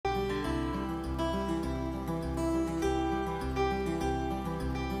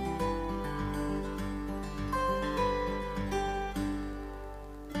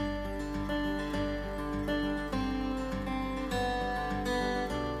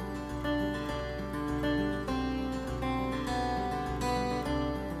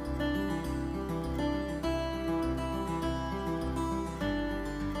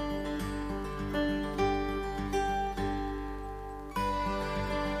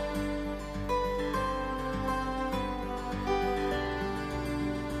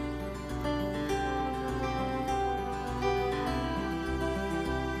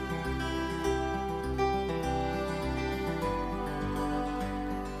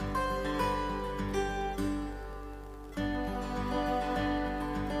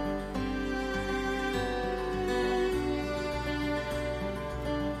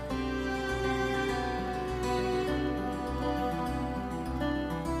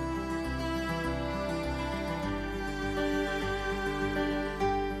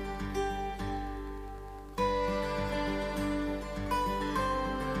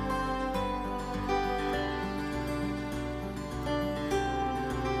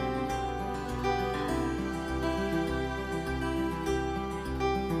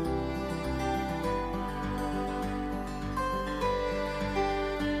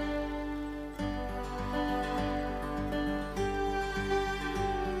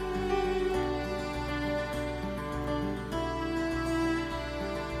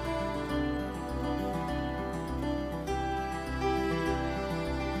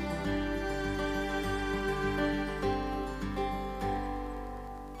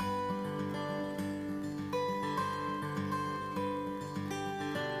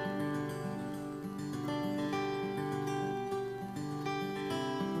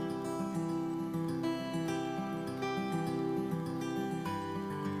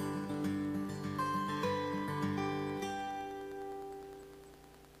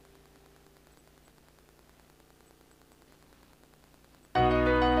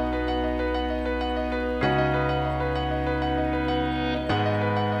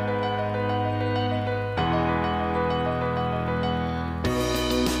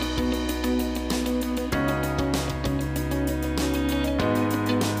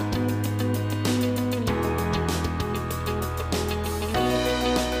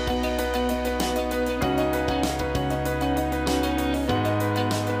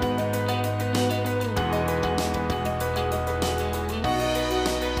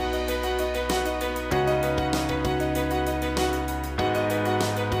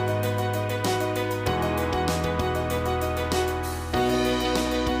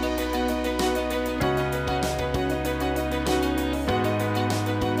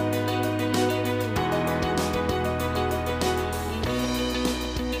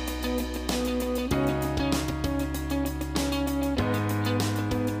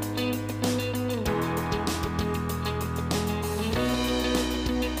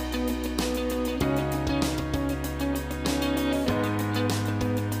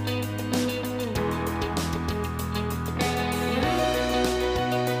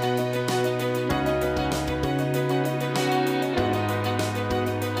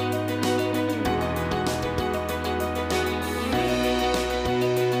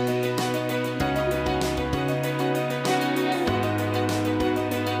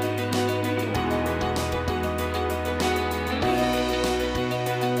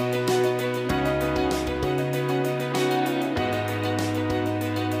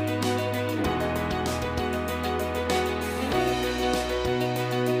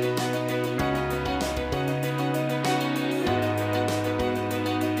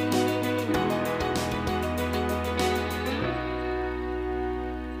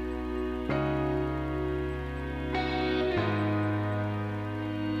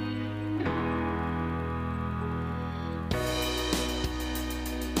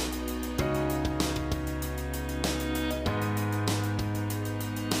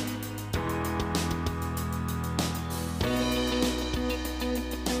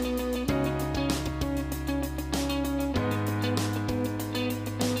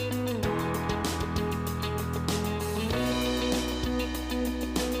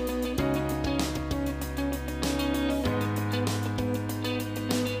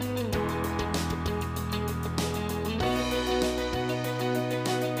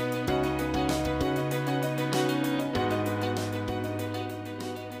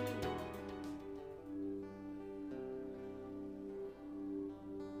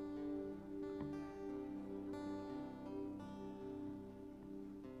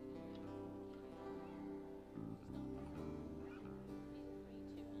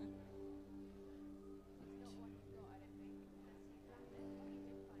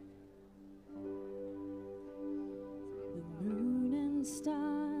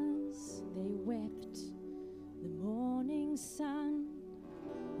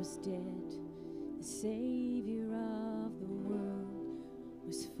was dead, the Savior of the world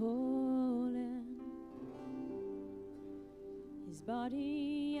was fallen. His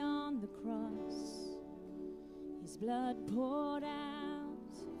body on the cross, His blood poured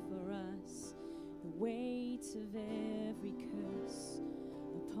out for us, the weight of every curse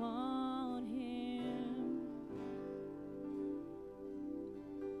upon Him.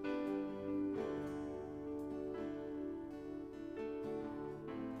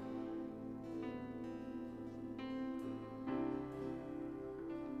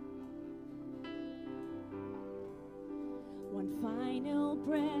 One final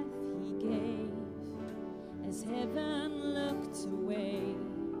breath He gave as heaven looked away.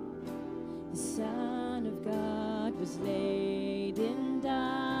 The Son of God was laid in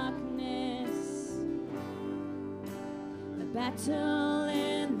darkness. The battle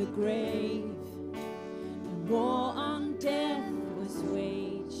in the grave, the war on death was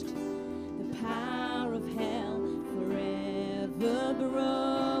waged. The power of hell forever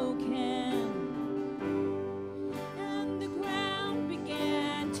broken. And the ground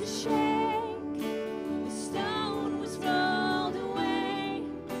began to shake. The stone was rolled away.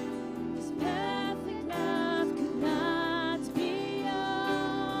 His perfect love could not be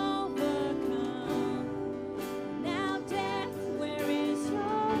overcome. Now death, where is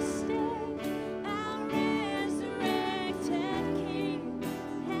your sting? Our resurrected King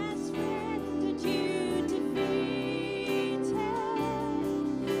has rendered you defeated.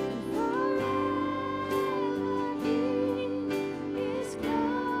 And forever He is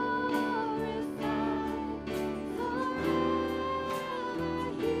glorified. Forever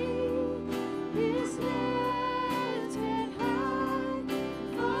He is lifted high.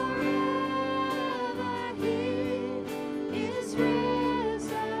 Forever He is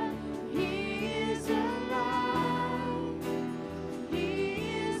risen. He is alive. He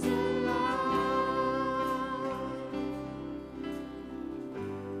is alive.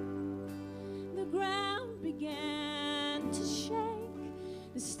 The ground began to shake.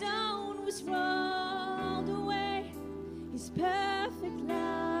 The stone was rolled away. His perfect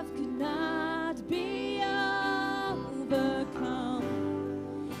love could not be overcome.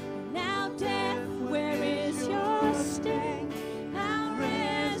 Now death, where is your sting? Our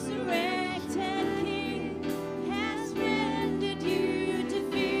resurrected King has rendered you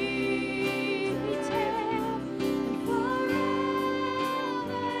defeated. And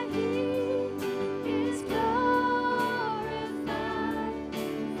forever He is glorified.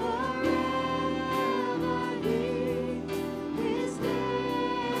 Forever He is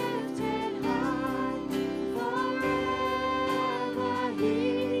lifted high. Forever He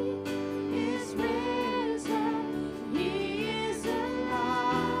is risen. He is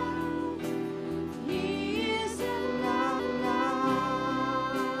alive. He is alive.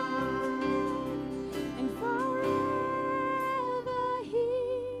 And forever He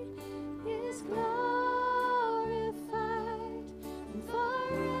is glorified. And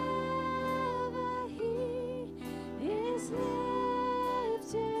forever He is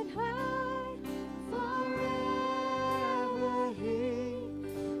lifted high. Forever He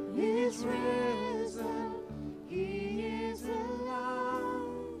is risen. He is alive.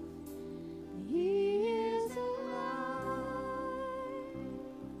 He is alive.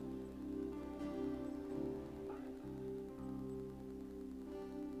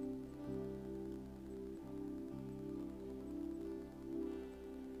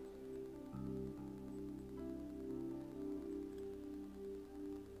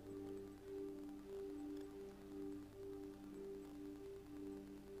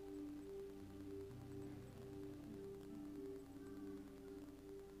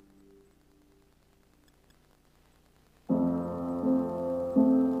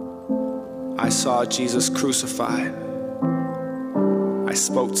 I saw Jesus crucified. I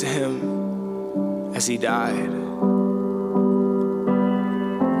spoke to Him as He died.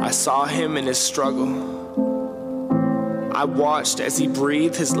 I saw Him in His struggle. I watched as He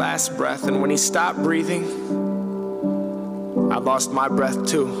breathed His last breath, and when He stopped breathing, I lost my breath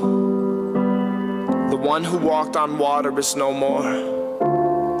too. The one who walked on water is no more.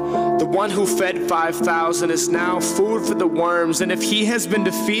 The one who fed 5,000 is now food for the worms, and if He has been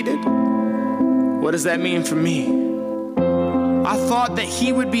defeated, what does that mean for me? I thought that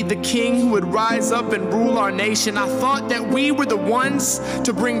He would be the King who would rise up and rule our nation. I thought that we were the ones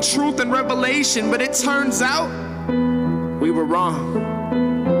to bring truth and revelation, but it turns out we were wrong.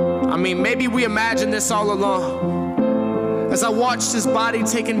 I mean, maybe we imagined this all along. As I watched His body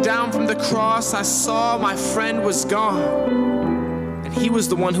taken down from the cross, I saw my friend was gone, and He was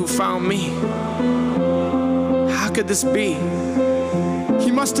the one who found me. How could this be?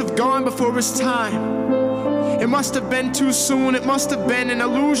 He must must have gone before his time. It must have been too soon. It must have been an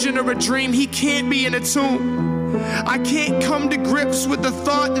illusion or a dream. He can't be in a tomb. I can't come to grips with the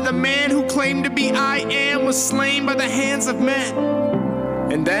thought that the man who claimed to be I Am was slain by the hands of men.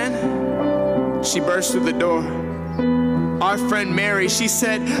 And then she burst through the door. Our friend Mary, she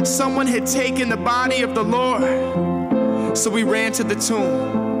said someone had taken the body of the Lord. So we ran to the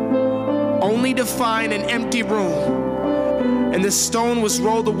tomb, only to find an empty room, and the stone was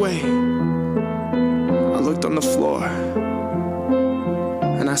rolled away. I looked on the floor,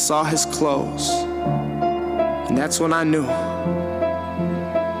 and I saw his clothes, and that's when I knew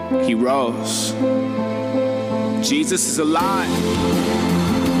he rose. Jesus is alive.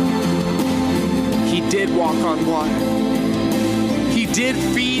 He did walk on water. He did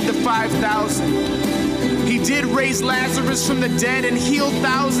feed the 5,000. He did raise Lazarus from the dead and heal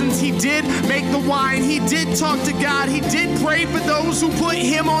thousands. He did make the wine. He did talk to God. He did pray for those who put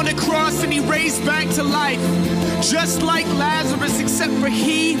him on the cross, and he raised back to life. Just like Lazarus, except for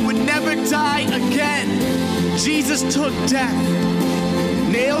he would never die again. Jesus took death.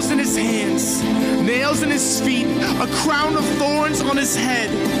 Nails in his hands, nails in his feet, a crown of thorns on his head.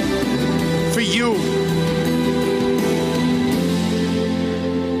 For you.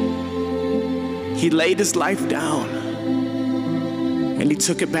 He laid his life down, and he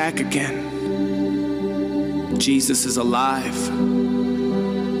took it back again. Jesus is alive.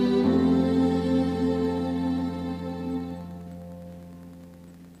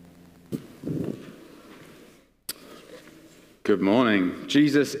 Good morning.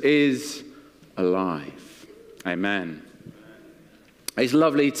 Jesus is alive. Amen. It's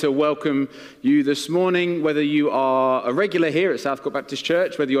lovely to welcome you this morning, whether you are a regular here at Southcourt Baptist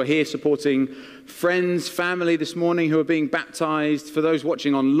Church, whether you're here supporting friends, family this morning who are being baptized, for those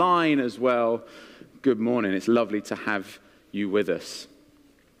watching online as well, good morning. It's lovely to have you with us.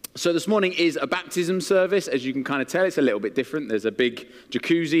 So this morning is a baptism service. As you can kind of tell, it's a little bit different. There's a big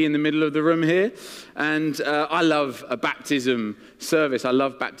jacuzzi in the middle of the room here. And I love a baptism service. I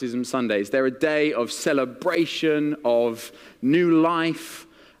love baptism Sundays. They're a day of celebration, of new life,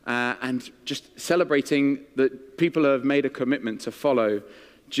 and just celebrating that people have made a commitment to follow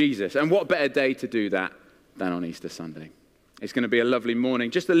Jesus. And what better day to do that than on Easter Sunday? It's going to be a lovely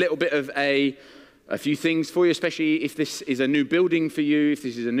morning. Just a little bit of a few things for you, especially if this is a new building for you, if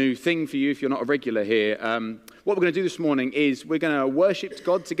this is a new thing for you, if you're not a regular here. What we're going to do this morning is we're going to worship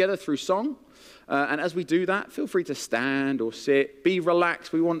God together through song. And as we do that, feel free to stand or sit. Be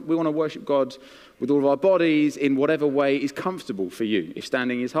relaxed. We want to worship God with all of our bodies in whatever way is comfortable for you. If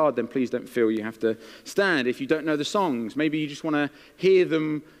standing is hard, then please don't feel you have to stand. If you don't know the songs, maybe you just want to hear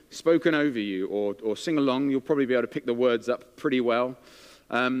them spoken over you or sing along. You'll probably be able to pick the words up pretty well.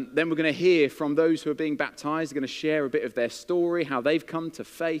 Then we're going to hear from those who are being baptized. They're going to share a bit of their story, how they've come to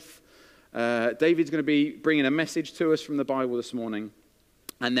faith. David's going to be bringing a message to us from the Bible this morning.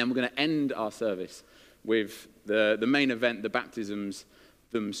 And then we're going to end our service with the main event, the baptisms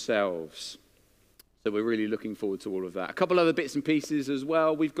themselves. So we're really looking forward to all of that. A couple other bits and pieces as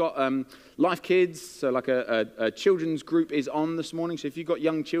well. We've got Life Kids, so like a children's group is on this morning. So if you've got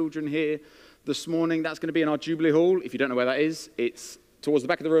young children here this morning, that's going to be in our Jubilee Hall. If you don't know where that is, it's towards the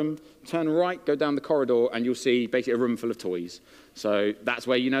back of the room, turn right, go down the corridor, and you'll see basically a room full of toys. So that's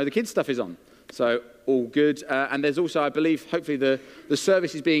where you know the kids' stuff is on. So all good. And there's also, I believe, hopefully the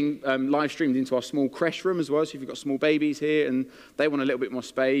service is being live streamed into our small creche room as well. So if you've got small babies here and they want a little bit more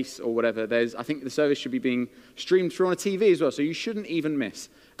space or whatever, I think the service should be being streamed through on a TV as well. So you shouldn't even miss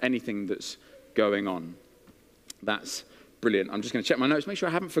anything that's going on. That's brilliant. I'm just going to check my notes, make sure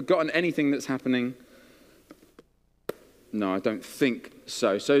I haven't forgotten anything that's happening. No, I don't think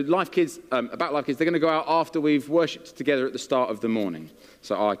so. So Life Kids, about Life Kids, they're going to go out after we've worshipped together at the start of the morning.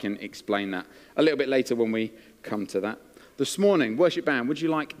 So I can explain that a little bit later when we come to that. This morning, worship band, would you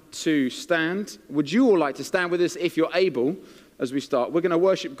like to stand? Would you all like to stand with us if you're able as we start? We're going to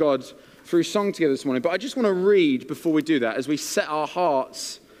worship God through song together this morning. But I just want to read before we do that as we set our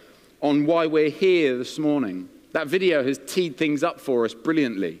hearts on why we're here this morning. That video has teed things up for us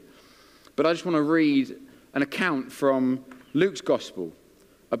brilliantly. But I just want to read an account from Luke's Gospel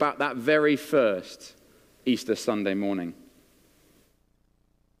about that very first Easter Sunday morning.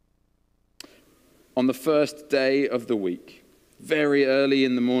 On the first day of the week, very early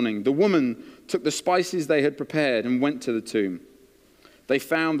in the morning, the woman took the spices they had prepared and went to the tomb. They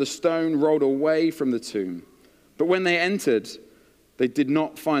found the stone rolled away from the tomb, but when they entered, they did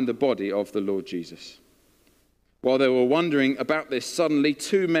not find the body of the Lord Jesus. While they were wondering about this, suddenly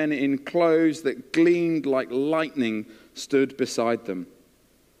 2 men in clothes that gleamed like lightning stood beside them.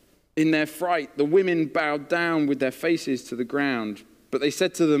 In their fright, the women bowed down with their faces to the ground. But they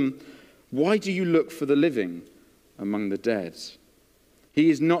said to them, "Why do you look for the living among the dead? He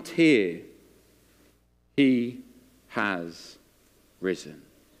is not here. He has risen."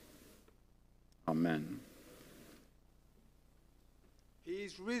 Amen.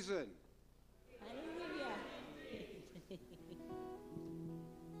 He's risen.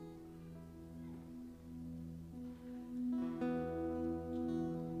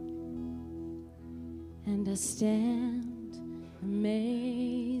 And I stand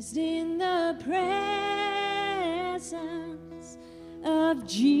amazed in the presence of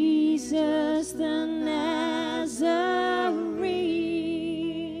Jesus the Nazarene,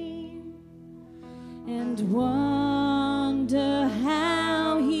 and wonder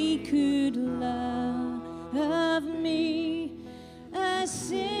how he could love me, a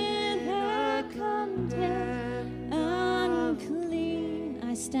sinner condemned, unclean.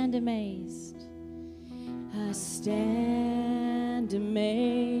 I stand amazed. I stand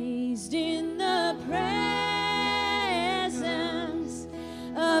amazed in the presence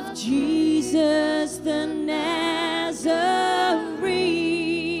of Jesus the Nazarene,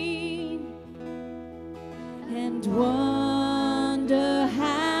 and wonder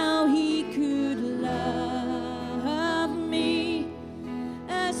how he could love me,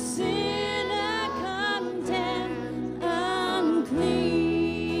 a sinner condemned, unclean,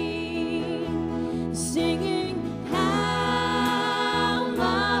 singing.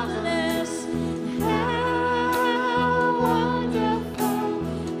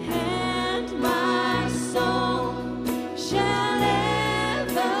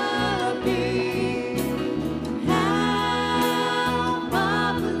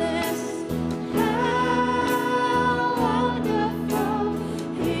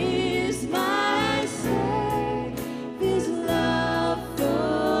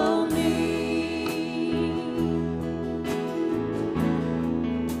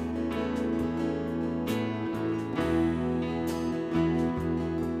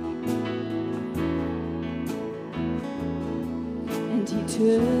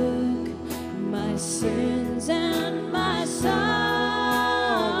 Took my sins and my sorrows,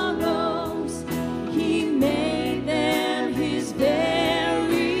 he made them his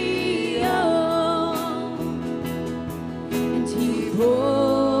very own, and he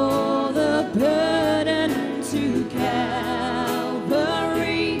bore the burden to Calvary,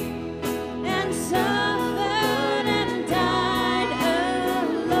 and suffered and died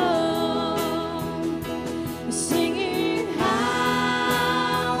alone, singing.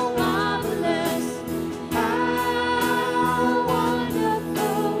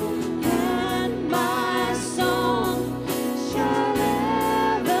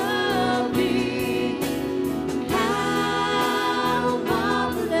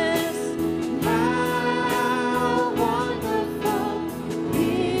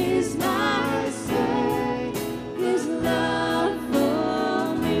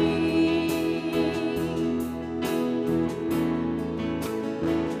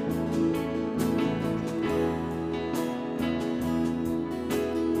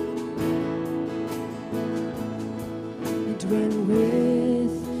 When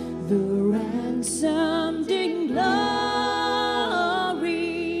with the ransomed in glory,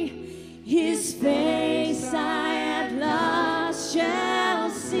 his face I at last shall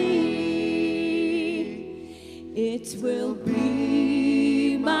see, it will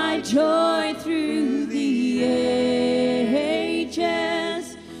be my joy through the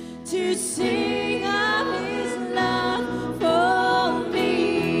ages to sing of his love for me,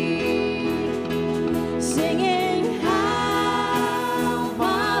 singing.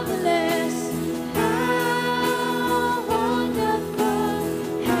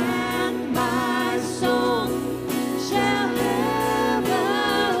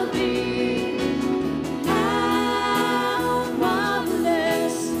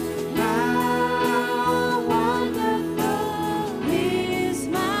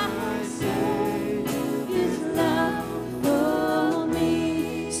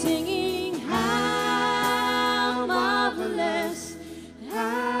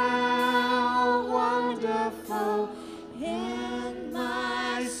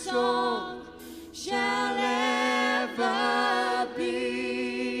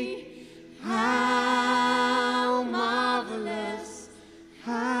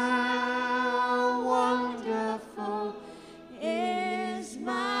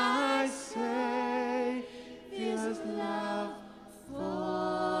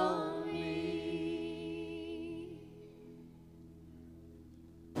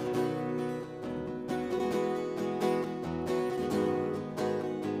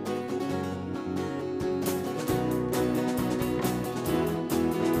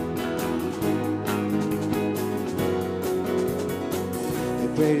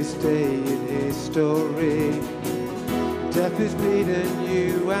 greatest day in history. Death is bleeding,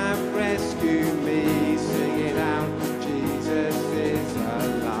 you have rescued me. Sing it out, Jesus is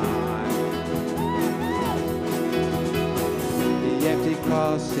alive. The empty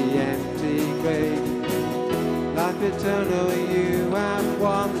cross, the empty grave, life eternal, you have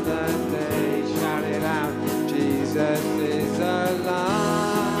won the day. Shout it out, Jesus is alive.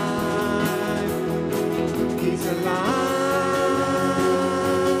 He's alive.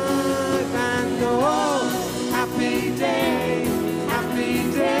 And oh, happy day,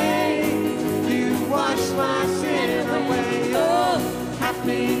 you wash my sin away. Oh,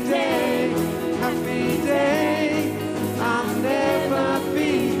 happy day, I'll never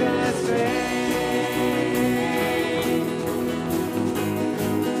be the same.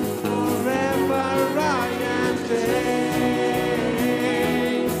 Forever I am changed.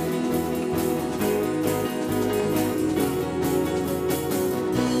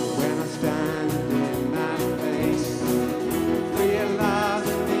 When I stand in that place, realize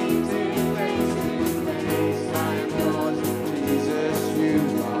I need to face to face. I am yours, Jesus, you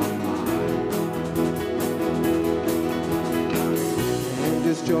are mine. And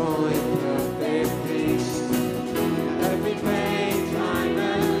just joy, perfect peace. Every pain,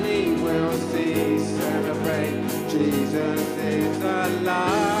 finally will cease. Celebrate, Jesus is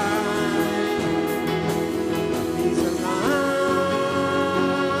alive. He's alive.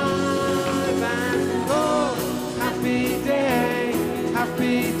 And oh, happy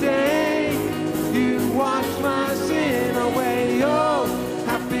day, you wash my sin away. Oh,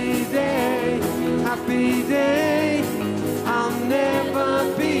 happy day, I'll never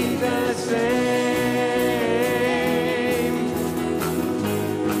be the same.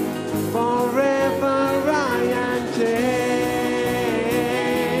 Forever I am changed.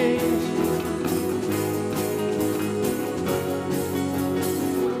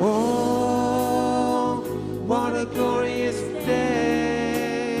 Oh, what a glorious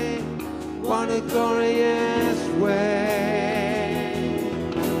day, what a glorious way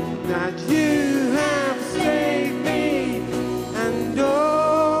that you have saved me. And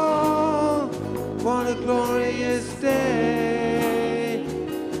oh, what a glorious day,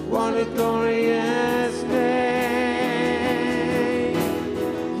 what a glorious day.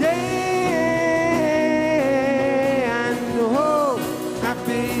 Yeah, and oh,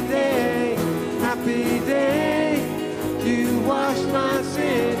 happy day, you wash my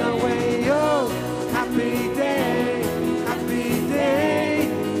sin away. Oh, happy day,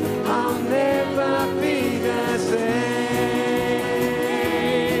 I'll never be the same.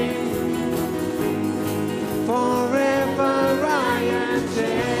 Forever I am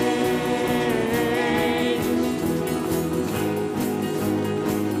changed.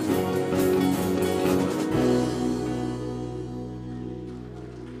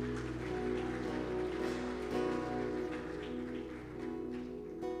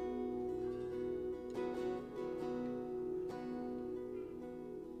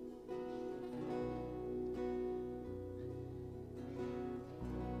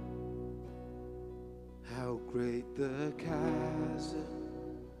 How great the chasm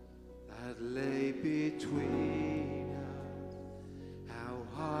that lay between us, how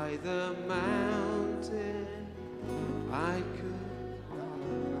high the mountain I could not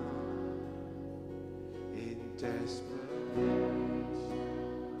climb. In desperation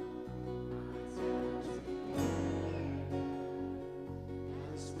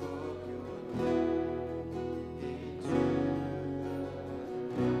I spoke your name into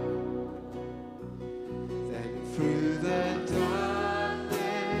then through the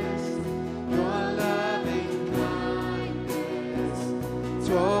darkness, your loving kindness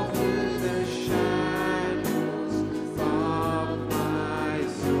tore through the shadows of my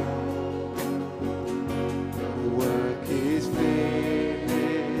soul. The work is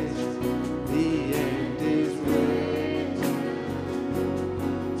finished, the end is written.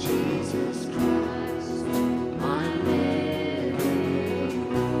 Jesus Christ, I'm living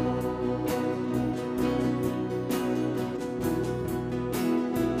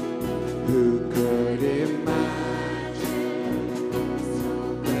Who could imagine so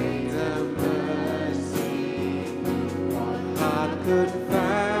great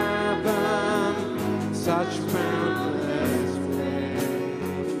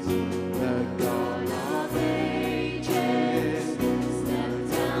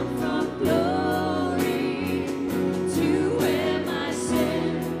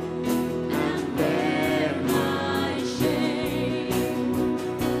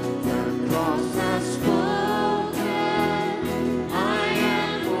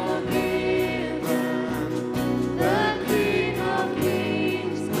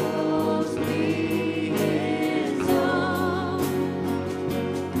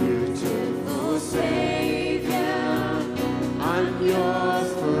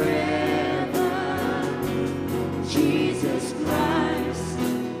Jesus Christ,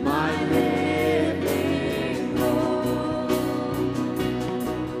 my living hope.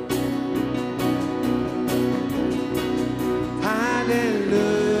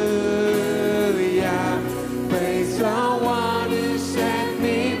 Hallelujah, praise the one who set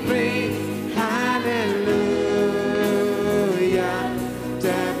me free. Hallelujah,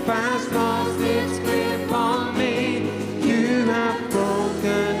 death has lost its grip on me. You have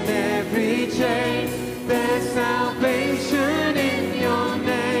broken every chain. There's salvation in your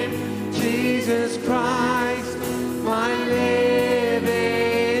name, Jesus Christ, my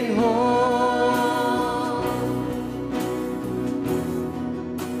living hope.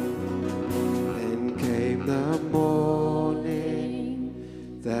 Then came the morning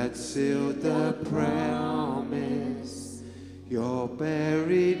that sealed the promise. Your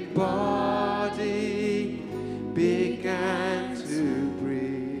buried body began to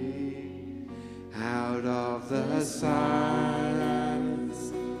breathe out of the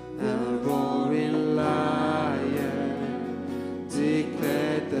silence. The roaring lion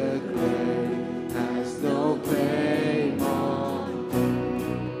declared the grave has no claim on.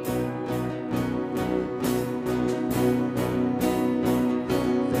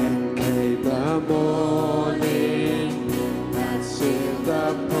 Then came the morning that sealed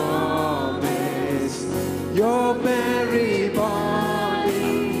the promise. Your buried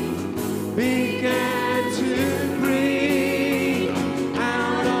body began to breathe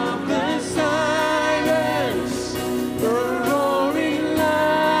out of the silence. The roaring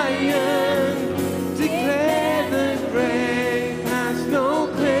lion declared the grave has no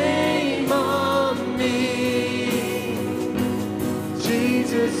claim on me.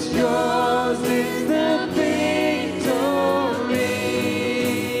 Jesus, yours is the victory.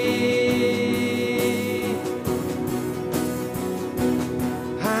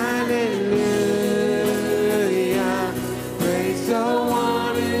 Hallelujah, praise the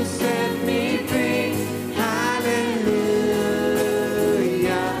one who set me free. Hallelujah,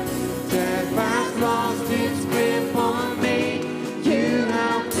 death has lost its grip on me. You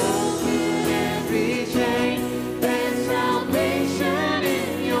have broken every chain. There's salvation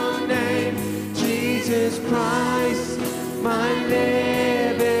in your name, Jesus Christ, my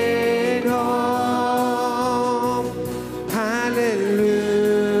living hope. Hallelujah,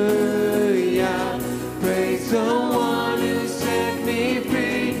 praise the one who set me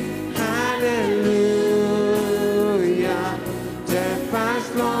free. Hallelujah, death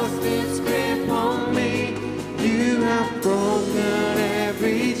has lost its grip on me. You have broken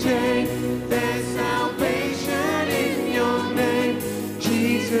every chain. There's salvation in your name,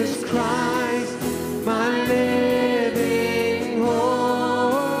 Jesus Christ, my living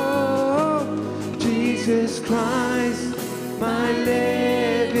hope. Jesus Christ, my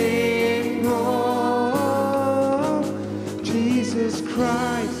living hope. Jesus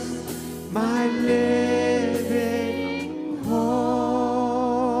Christ, my living hope.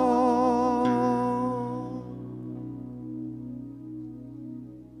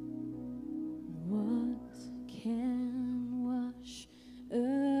 What can wash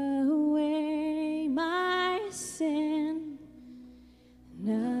away my sin?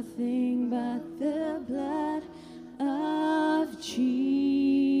 Nothing but the blood of Jesus.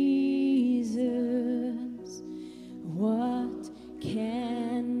 What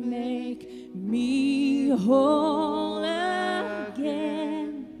can make me whole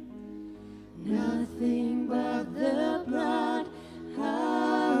again? Nothing but the blood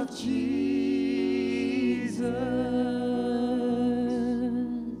of Jesus.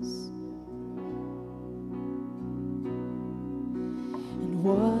 And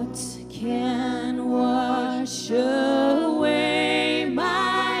what can wash away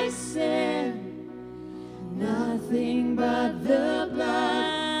my sin? Nothing but the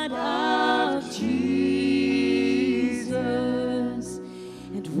blood of Jesus.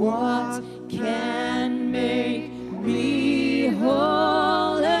 And what can make me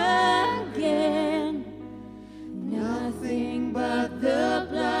whole again? Nothing but the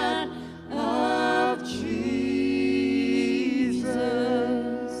blood of Jesus.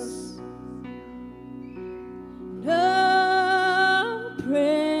 Oh,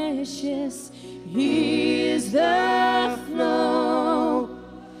 precious is the flow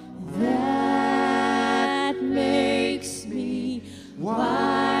that makes me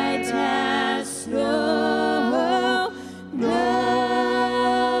white as snow.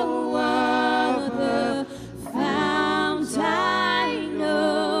 No other fount I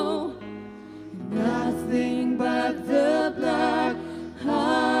know. Nothing but the blood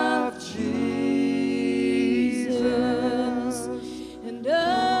of Jesus. And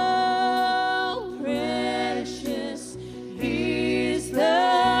oh, precious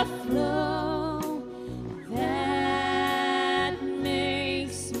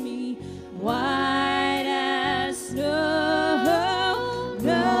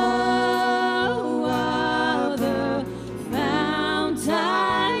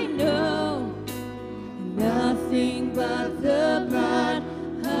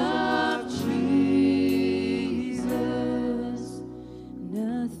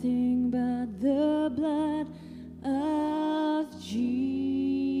the blood of Jesus.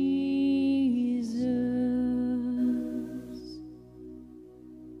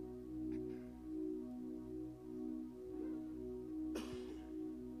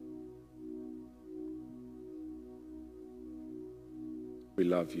 We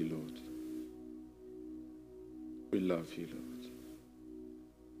love you, Lord. We love you, Lord.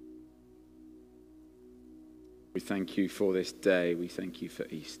 We thank you for this day. We thank you for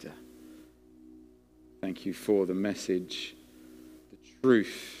Easter. Thank you for the message, the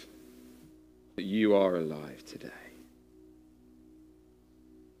truth that you are alive today.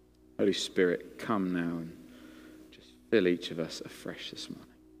 Holy Spirit, come now and just fill each of us afresh this morning.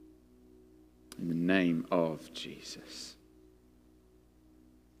 In the name of Jesus.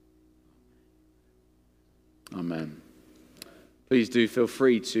 Amen. Please do feel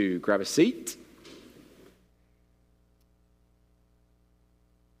free to grab a seat.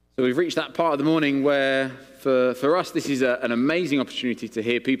 So we've reached that part of the morning where, for us, this is an amazing opportunity to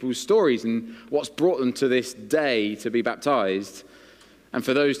hear people's stories and what's brought them to this day to be baptized. And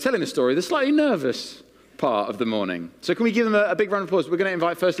for those telling the story, the slightly nervous part of the morning. So can we give them a big round of applause? We're going to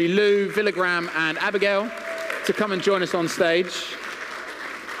invite firstly Lou, Villagram and Abigail to come and join us on stage.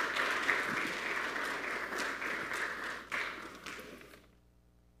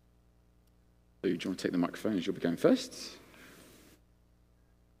 Lou, do you want to take the microphone as you'll be going first?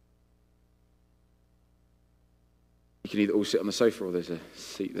 You can either all sit on the sofa or there's a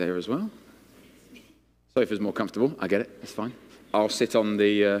seat there as well. Sofa's more comfortable. I get it. It's fine. I'll sit on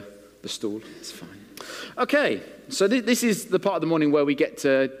the stool. It's fine. Okay, so this is the part of the morning where we get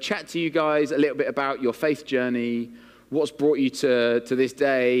to chat to you guys a little bit about your faith journey, what's brought you to this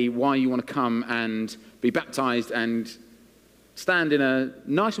day, why you want to come and be baptized and stand in a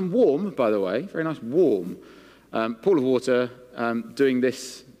nice and warm, by the way, very nice warm pool of water doing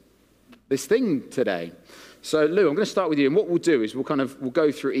this thing today. So Lou, I'm going to start with you, and what we'll do is we'll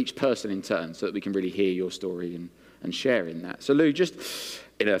go through each person in turn so that we can really hear your story and share in that. So Lou, just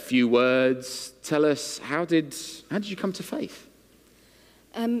in a few words, tell us how did you come to faith?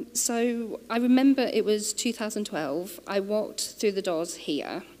 So I remember it was 2012. I walked through the doors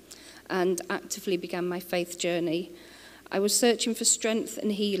here and actively began my faith journey. I was searching for strength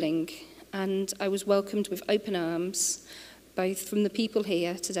and healing, and I was welcomed with open arms, both from the people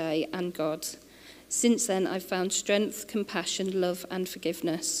here today and God. Since then, I've found strength, compassion, love, and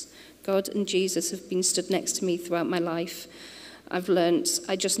forgiveness. God and Jesus have been stood next to me throughout my life. I've learnt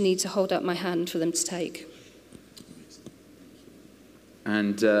I just need to hold out my hand for them to take.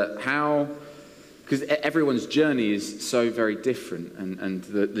 And how, because everyone's journey is so very different, and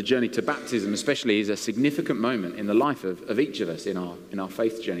the journey to baptism especially is a significant moment in the life of each of us in our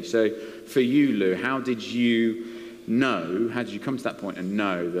faith journey. So for you, Lou, how did you come to that point and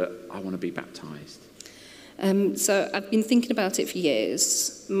know that I want to be baptized? So I've been thinking about it for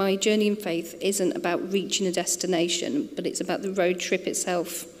years. My journey in faith isn't about reaching a destination, but it's about the road trip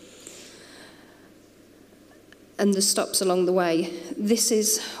itself and the stops along the way. This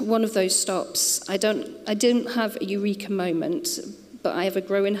is one of those stops. I didn't have a eureka moment, but I have a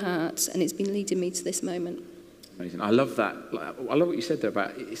growing heart, and it's been leading me to this moment. Amazing. I love that. I love what you said there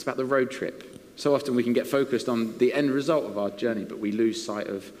about it's about the road trip. So often we can get focused on the end result of our journey, but we lose sight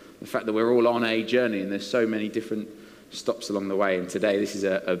of the fact that we're all on a journey and there's so many different stops along the way. And today, this is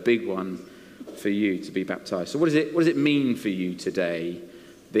a big one for you to be baptized. So what does it mean for you today,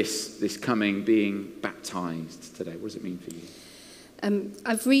 this coming, being baptized today? What does it mean for you?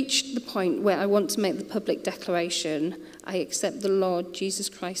 I've reached the point where I want to make the public declaration. I accept the Lord Jesus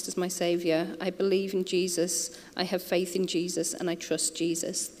Christ as my Saviour. I believe in Jesus. I have faith in Jesus, and I trust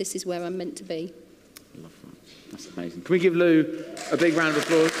Jesus. This is where I'm meant to be. I love that. That's amazing. Can we give Lou a big round of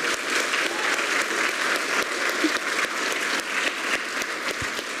applause?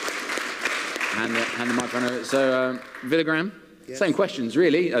 Hand the microphone over. So, Villagram, yes. Same questions,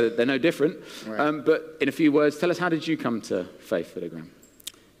 really. They're no different. Right. But in a few words, tell us, how did you come to faith, Villagram?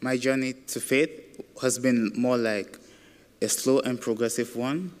 My journey to faith has been more like a slow and progressive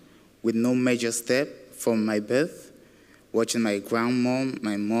one, with no major step from my birth, watching my grandmom,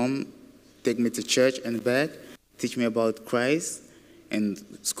 my mom, take me to church and back, teach me about Christ, and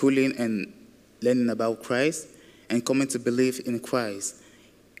schooling and learning about Christ, and coming to believe in Christ.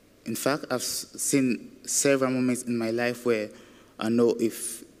 In fact, I've seen several moments in my life where I know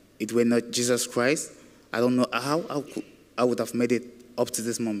if it were not Jesus Christ, I don't know how I would have made it up to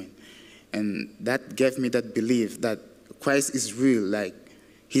this moment. And that gave me that belief that Christ is real, like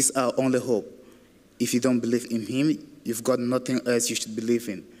he's our only hope. If you don't believe in him, you've got nothing else you should believe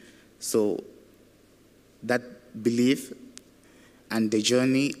in. So that belief, and the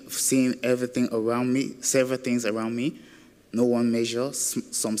journey of seeing everything around me, several things around me, no one measure,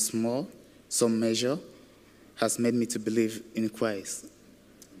 some small, some measure, has made me to believe in Christ.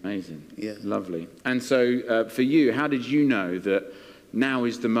 Amazing. Yeah. Lovely. And so for you, how did you know that now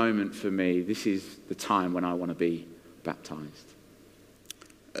is the moment for me, this is the time when I want to be baptized?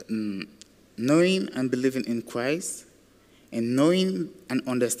 Knowing and believing in Christ, and knowing and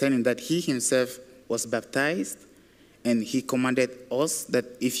understanding that he himself was baptized, and he commanded us that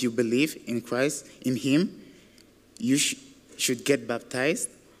if you believe in Christ, in him, you should get baptized,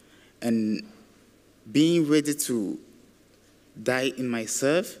 and being ready to die in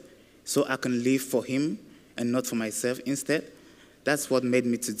myself so I can live for him and not for myself instead. That's what made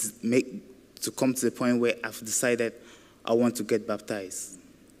me to come to the point where I've decided I want to get baptized.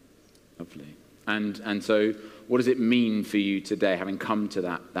 Lovely. And so what does it mean for you today, having come to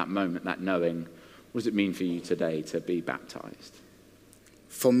that moment, that knowing? What does it mean for you today to be baptized?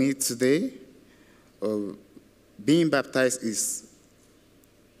 For me today, being baptized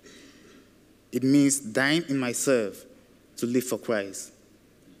it means dying in myself to live for Christ.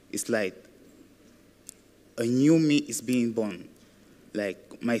 It's like a new me is being born.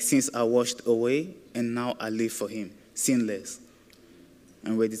 Like my sins are washed away, and now I live for him, sinless,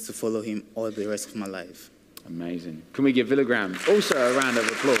 and ready to follow him all the rest of my life. Amazing. Can we give Villagram also a round of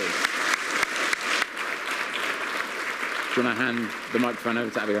applause? Do you want to hand the microphone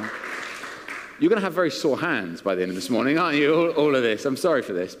over to Abigail? You're going to have very sore hands by the end of this morning, aren't you? All of this. I'm sorry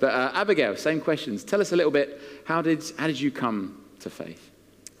for this. But Abigail, same questions. Tell us a little bit, how did you come to faith?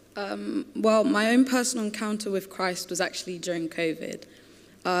 Well, my own personal encounter with Christ was actually during COVID.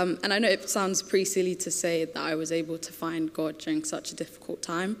 And I know it sounds pretty silly to say that I was able to find God during such a difficult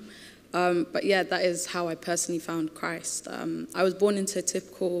time. But yeah, that is how I personally found Christ. I was born into a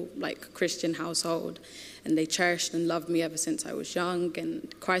typical Christian household, and they cherished and loved me ever since I was young,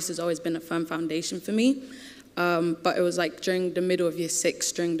 and Christ has always been a firm foundation for me. But it was during the middle of year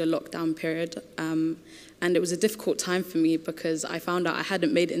 6, during the lockdown period, and it was a difficult time for me because I found out I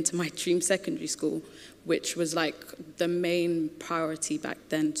hadn't made it into my dream secondary school, which was the main priority back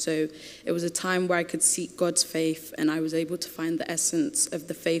then. So it was a time where I could seek God's faith, and I was able to find the essence of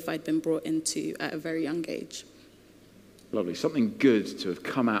the faith I'd been brought into at a very young age. Lovely. Something good to have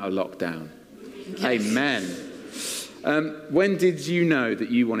come out of lockdown. Yes. Amen. When did you know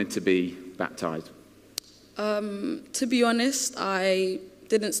that you wanted to be baptized? To be honest, I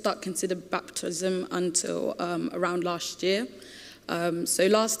didn't start consider baptism until around last year. So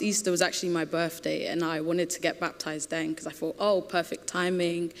last Easter was actually my birthday, and I wanted to get baptized then because I thought, oh, perfect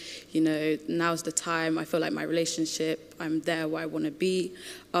timing, now's the time. I feel like my relationship, I'm there where I want to be.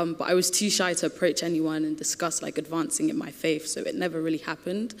 But I was too shy to approach anyone and discuss advancing in my faith, so it never really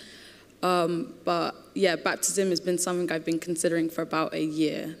happened. But yeah, baptism has been something I've been considering for about a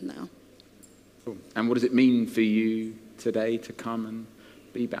year now. Cool. And what does it mean for you today to come and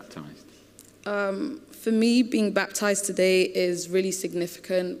be baptized? For me, being baptized today is really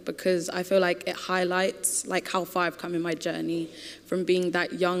significant because I feel like it highlights how far I've come in my journey from being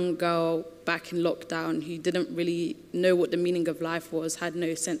that young girl back in lockdown who didn't really know what the meaning of life was, had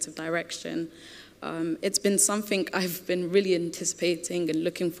no sense of direction. It's been something I've been really anticipating and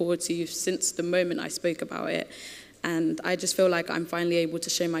looking forward to since the moment I spoke about it. And I just feel like I'm finally able to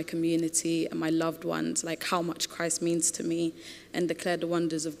show my community and my loved ones how much Christ means to me and declare the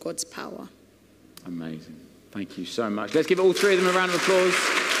wonders of God's power. Amazing. Thank you so much. Let's give all three of them a round of applause.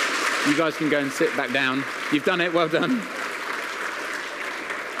 You guys can go and sit back down. You've done it. Well done.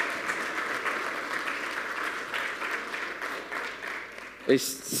 It's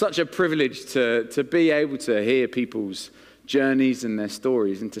such a privilege to be able to hear people's journeys and their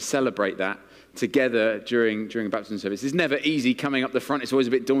stories and to celebrate that together during a baptism service. It's never easy coming up the front. It's always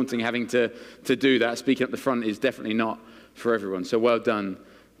a bit daunting having to do that. Speaking up the front is definitely not for everyone. So well done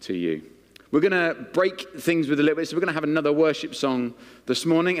to you. We're going to break things with a little bit. So we're going to have another worship song this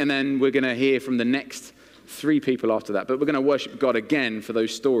morning, and then we're going to hear from the next 3 people after that. But we're going to worship God again for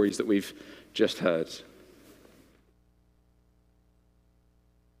those stories that we've just heard.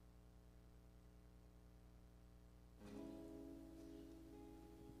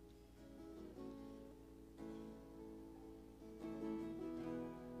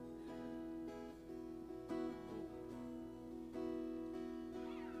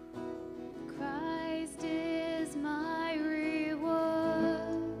 Christ is my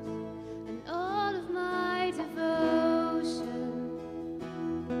reward and all of my devotion.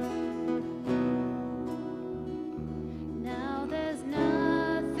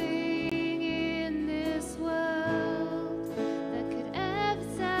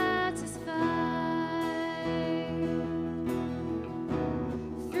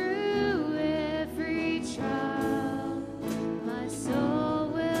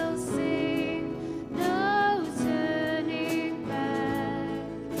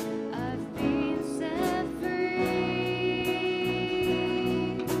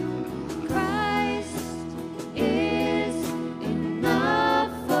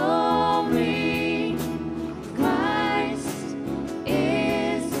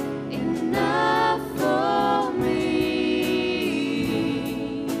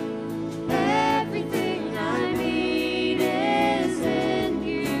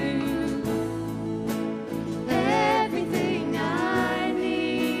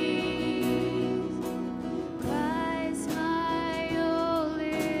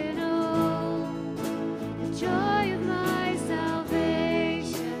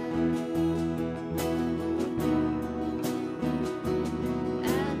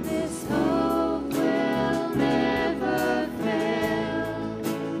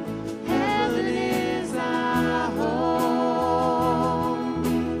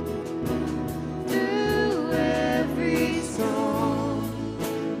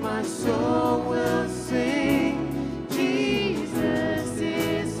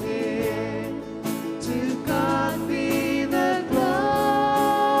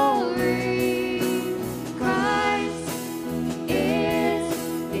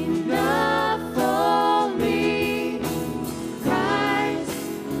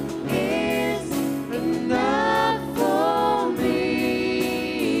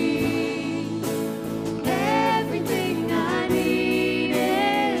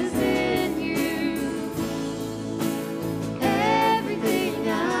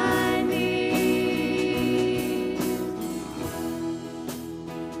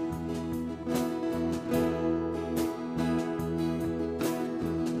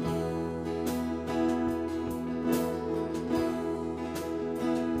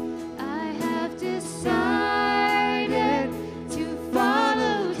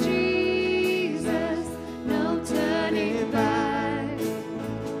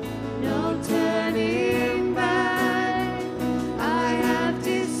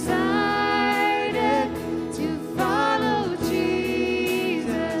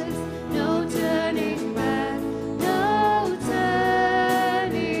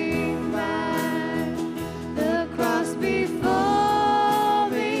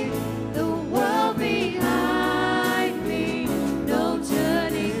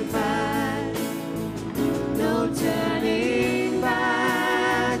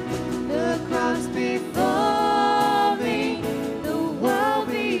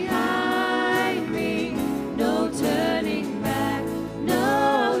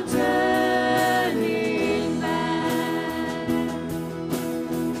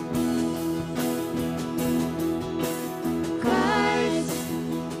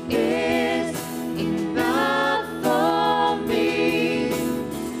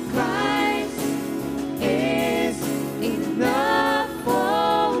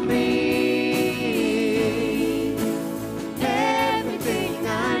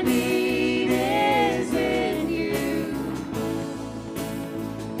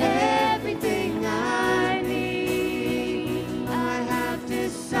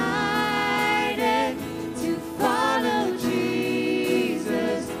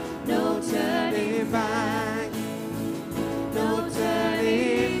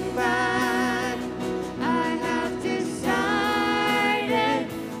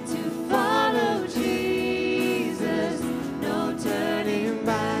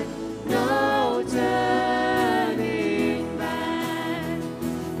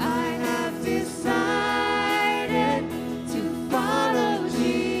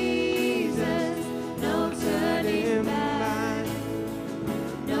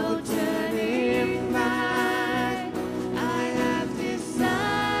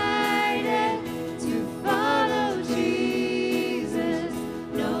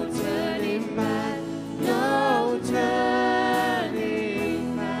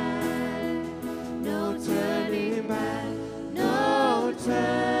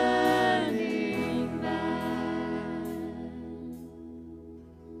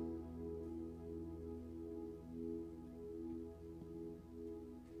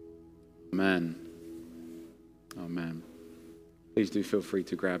 Amen. Amen. Please do feel free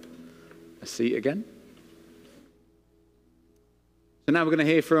to grab a seat again. So now we're going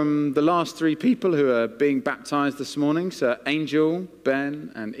to hear from the last three people who are being baptized this morning. So Angel,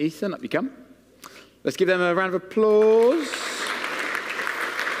 Ben, and Ethan, up you come. Let's give them a round of applause.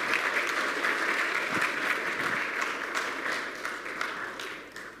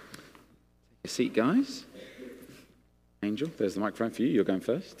 Take a seat, guys. Angel, there's the microphone for you. You're going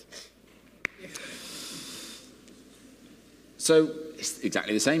first. So it's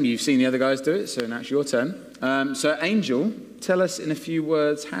exactly the same. You've seen the other guys do it, so now it's your turn. So Angel, tell us in a few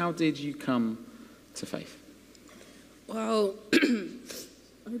words, how did you come to faith? Well,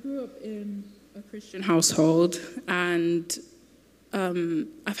 I grew up in a Christian household, and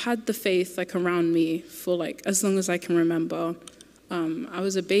I've had the faith like around me for like as long as I can remember. I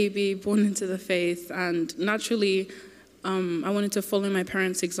was a baby born into the faith, and naturally I wanted to follow my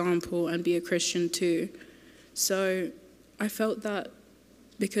parents' example and be a Christian too. So I felt that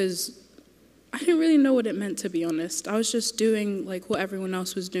because I didn't really know what it meant, to be honest. I was just doing like what everyone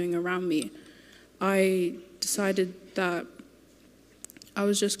else was doing around me. I decided that I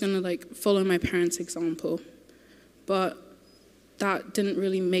was just going to like follow my parents' example. But that didn't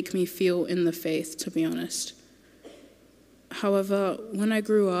really make me feel in the faith, to be honest. However, when I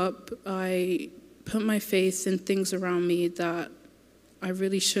grew up, I put my faith in things around me that I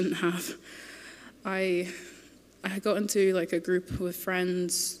really shouldn't have. I got into like a group with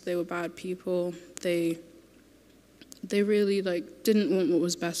friends. They were bad people. They really like didn't want what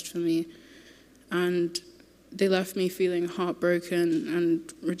was best for me, and they left me feeling heartbroken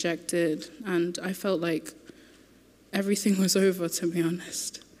and rejected. And I felt like everything was over, to be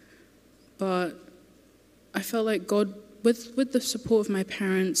honest. But I felt like God, with the support of my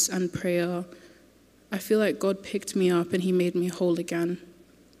parents and prayer, I feel like God picked me up and he made me whole again.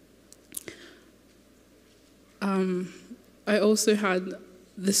 I also had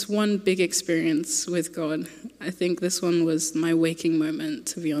this one big experience with God. I think this one was my waking moment,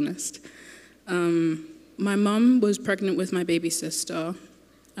 to be honest. My mum was pregnant with my baby sister,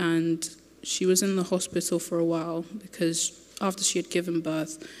 and she was in the hospital for a while because after she had given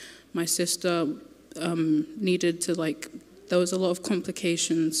birth, my sister needed to there was a lot of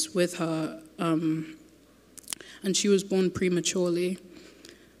complications with her, and she was born prematurely.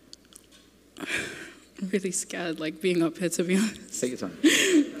 I'm really scared, being up here, to be honest. Take your time.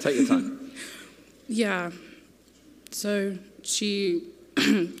 Take your time. Yeah. So she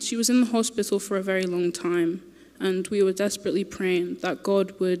was in the hospital for a very long time, and we were desperately praying that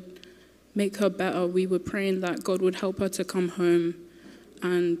God would make her better. We were praying that God would help her to come home,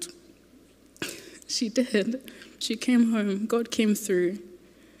 and she did. She came home. God came through,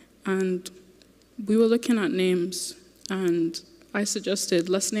 and we were looking at names, and I suggested,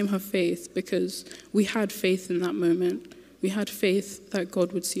 let's name her Faith, because we had faith in that moment. We had faith that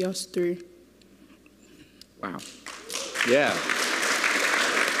God would see us through. Wow. Yeah.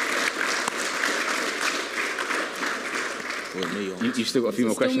 You've still got a few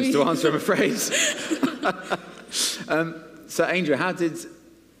more questions to answer, I'm afraid. So, Andrew, how did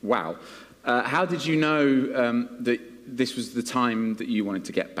you know that this was the time that you wanted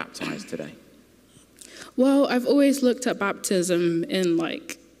to get baptized today? Well, I've always looked at baptism in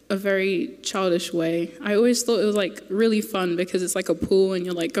a very childish way. I always thought it was really fun because it's like a pool and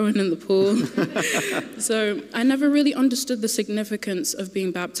you're going in the pool. So I never really understood the significance of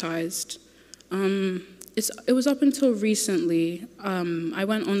being baptized. It was up until recently. I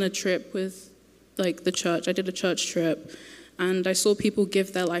went on a trip with the church. I did a church trip, and I saw people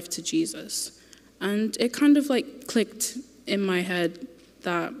give their life to Jesus. And it kind of clicked in my head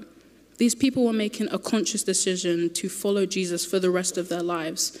that these people were making a conscious decision to follow Jesus for the rest of their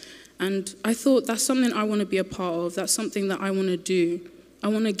lives. And I thought, that's something I want to be a part of. That's something that I want to do. I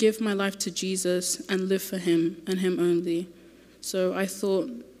want to give my life to Jesus and live for him and him only. So I thought,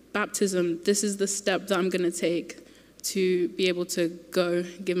 baptism, this is the step that I'm going to take to be able to go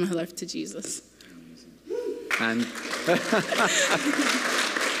give my life to Jesus.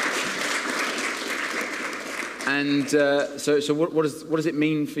 So what does it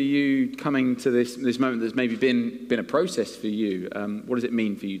mean for you coming to this moment that's maybe been a process for you? What does it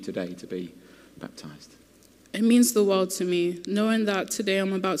mean for you today to be baptized? It means the world to me. Knowing that today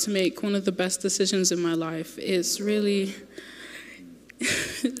I'm about to make one of the best decisions in my life is really... I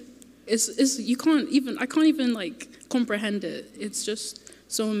can't even comprehend it. It's just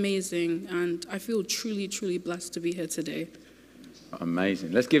so amazing, and I feel truly, truly blessed to be here today.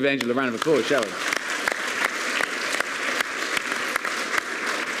 Amazing. Let's give Angel a round of applause, shall we?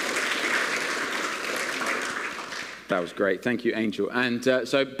 That was great. Thank you, Angel. And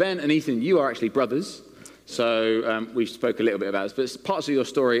so Ben and Ethan, you are actually brothers. So we spoke a little bit about this, but parts of your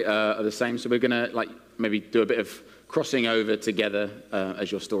story are the same. So we're going to maybe do a bit of crossing over together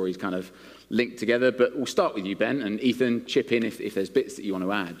as your stories kind of link together. But we'll start with you, Ben, and Ethan, chip in if there's bits that you want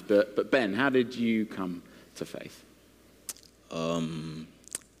to add. But Ben, how did you come to faith?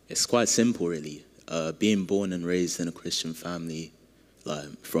 It's quite simple, really. Being born and raised in a Christian family,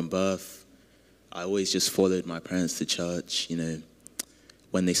 from birth, I always just followed my parents to church.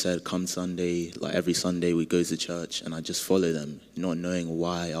 When they said come Sunday, every Sunday we go to church, and I just follow them, not knowing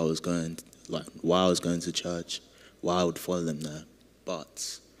why I was going to church, why I would follow them there.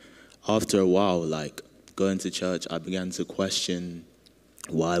 But after a while, going to church, I began to question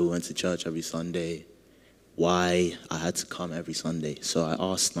why we went to church every Sunday, why I had to come every Sunday. So I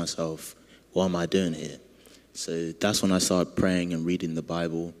asked myself, what am I doing here? So that's when I started praying and reading the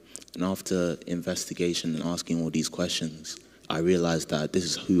Bible. And after investigation and asking all these questions, I realized that this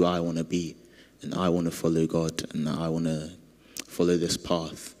is who I want to be, and I want to follow God, and I want to follow this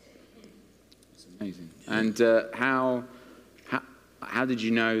path. It's amazing. And how did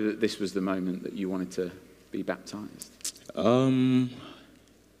you know that this was the moment that you wanted to be baptized?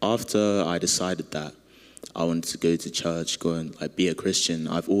 After I decided that I wanted to go to church, go and be a Christian,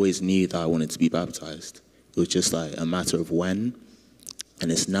 I've always knew that I wanted to be baptized. It was just a matter of when.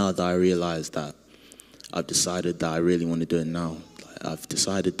 And it's now that I realized that I've decided that I really want to do it now. I've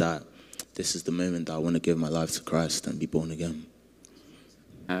decided that this is the moment that I want to give my life to Christ and be born again.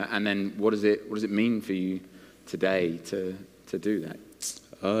 And then what does it mean for you today to do that?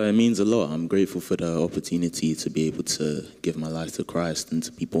 It means a lot. I'm grateful for the opportunity to be able to give my life to Christ and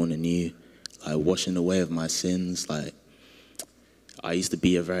to be born anew, washing away of my sins. I used to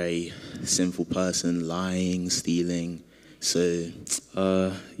be a very sinful person, lying, stealing. So,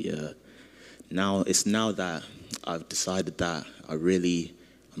 now that I've decided that I'm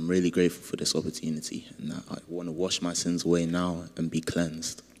really grateful for this opportunity, and that I want to wash my sins away now and be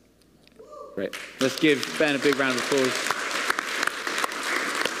cleansed. Great. Let's give Ben a big round of applause.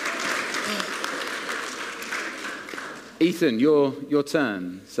 Ethan, your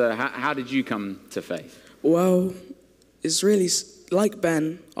turn. So how did you come to faith? Well, it's really like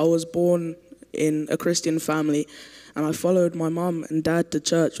Ben. I was born in a Christian family, and I followed my mum and dad to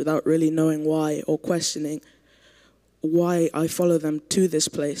church without really knowing why or questioning why I follow them to this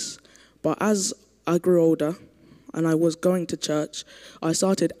place. But as I grew older and I was going to church, I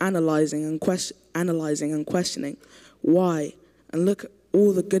started analyzing and questioning why, and look at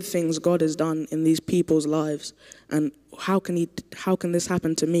all the good things God has done in these people's lives, and how can this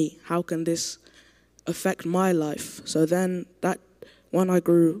happen to me? How can this affect my life? So then when I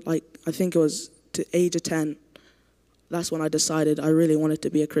grew, I think it was to age of 10, that's when I decided I really wanted to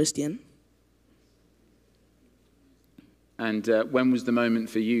be a Christian. And when was the moment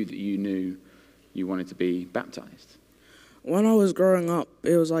for you that you knew you wanted to be baptized? When I was growing up,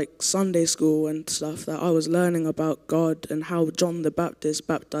 it was Sunday school and stuff that I was learning about God and how John the Baptist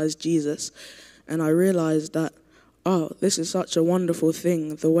baptized Jesus. And I realized that, this is such a wonderful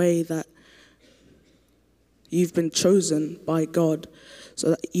thing, the way that you've been chosen by God so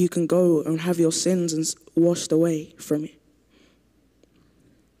that you can go and have your sins washed away from you.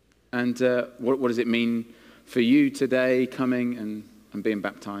 And what does it mean for you today, coming and being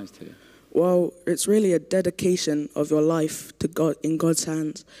baptized here? Well, it's really a dedication of your life to God, in God's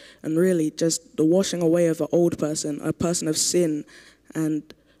hands, and really just the washing away of an old person, a person of sin, and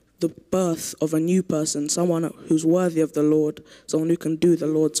the birth of a new person, someone who's worthy of the Lord, someone who can do the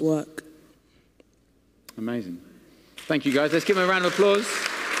Lord's work. Amazing. Thank you, guys. Let's give them a round of applause.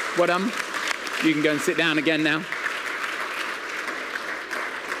 Well done. You can go and sit down again now.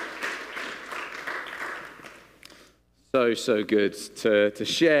 So good to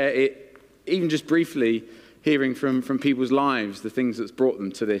share it, even just briefly, hearing from people's lives, the things that's brought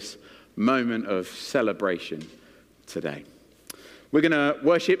them to this moment of celebration today. We're going to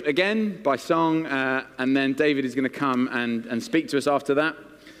worship again by song, and then David is going to come and speak to us after that,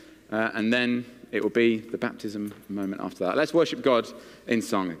 and then it will be the baptism moment after that. Let's worship God in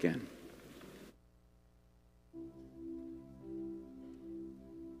song again.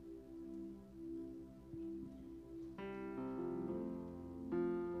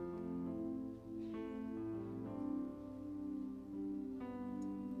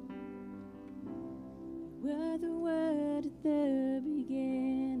 Were the Word at the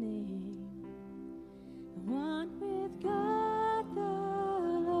beginning, one with God the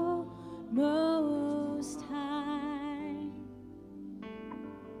Lord Most High.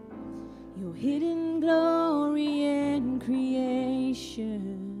 Your hidden glory in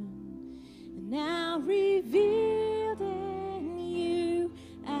creation, and now revealed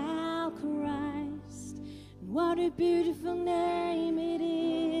What a beautiful name it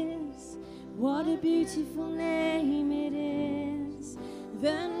is. What a beautiful name it is.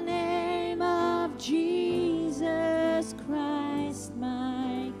 The name of Jesus Christ,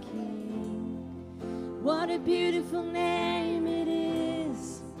 my King. What a beautiful name it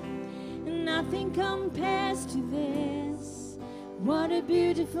is. Nothing compares to this. What a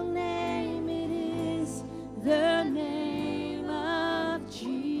beautiful name it is. The name of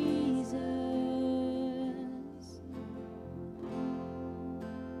Jesus.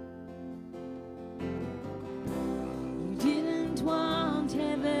 You didn't want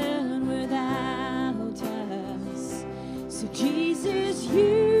heaven without us. So Jesus,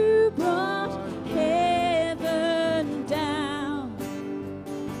 you brought heaven down.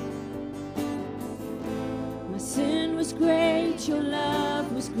 My sin was great, your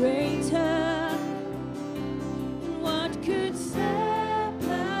love was greater. What could separate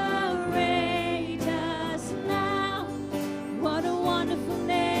us now? What a wonderful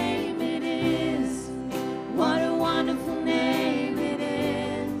name it is. What a wonderful name it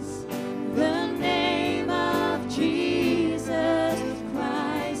is. The name of Jesus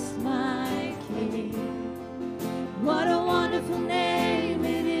Christ, my King. What a wonderful name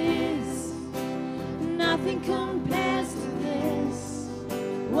it is. Nothing compares to this.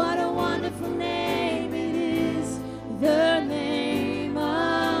 What a wonderful name it is. The name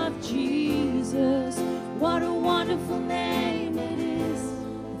of Jesus. What a wonderful name it is.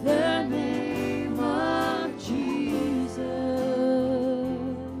 The name of Jesus.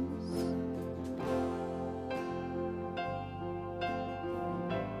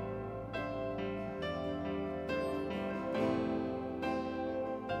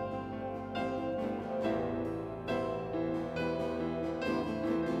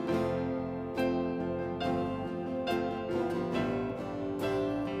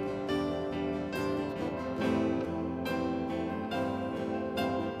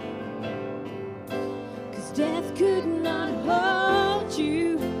 Death could not hold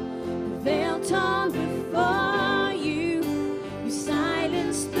you. The veil torn before you. You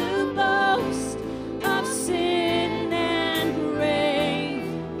silenced the boast of sin and grave.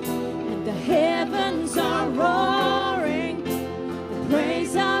 And the heavens are roaring the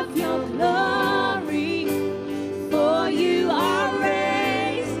praise of your glory. For you are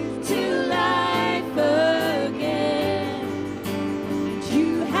raised to life again. And you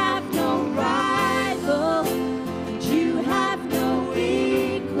have no rival. You have no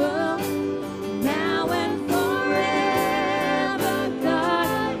equal. Now and forever,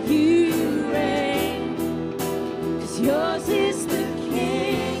 God, you reign. 'Cause yours is the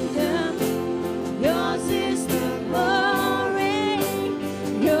kingdom. Yours is the glory.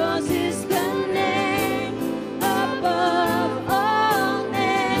 Yours is the name above all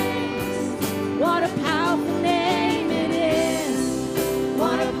names. What a powerful name it is.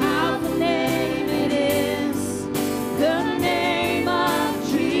 What a powerful name it is. The name of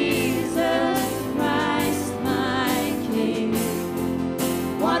Jesus Christ, my King.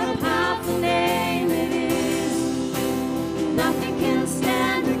 What a powerful name it is. Nothing can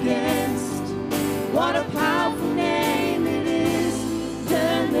stand against. What a powerful name it is.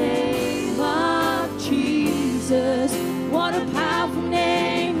 The name of Jesus. What a powerful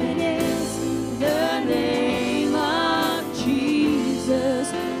name it is. The name of Jesus.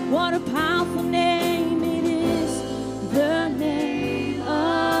 What a powerful name it is. The name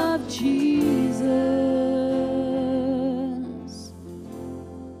of Jesus.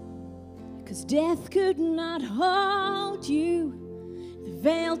 'Cause death could not hold you. The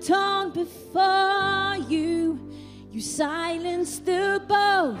veil torn before you. You silenced the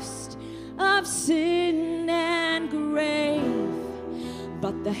boast of sin and grave.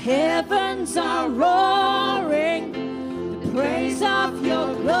 But the heavens are roaring the praise of your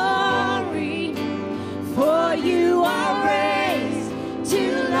glory. For you are raised to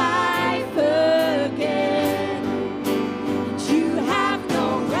life again. And you have no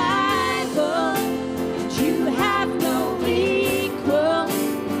rival. And you have no equal.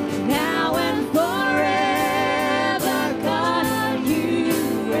 Now and forever, God, you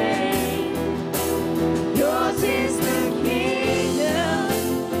reign. Yours is the kingdom.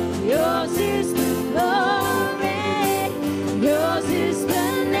 Yours is the glory. Yours is the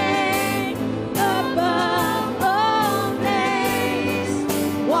name above all names.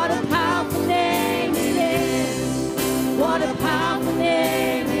 What a powerful name it is. What a powerful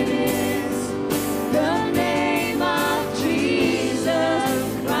name it is. The name of Jesus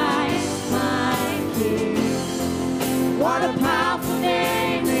Christ, my King. What a powerful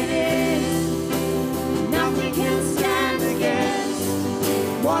name it is. Nothing can stand against.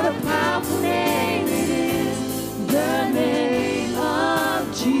 What a powerful name it is.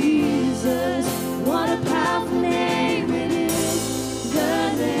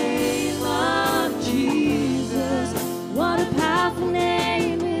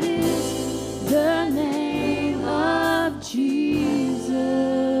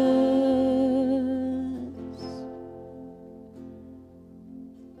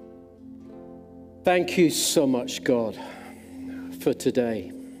 Thank you so much, God, for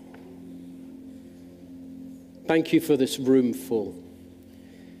today. Thank you for this room full.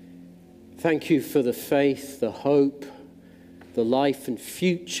 Thank you for the faith, the hope, the life and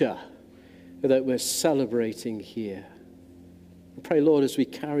future that we're celebrating here. I pray, Lord, as we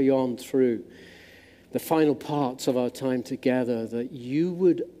carry on through the final parts of our time together, that you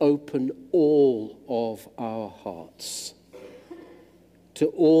would open all of our hearts to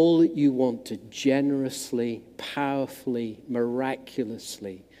all that you want to generously, powerfully,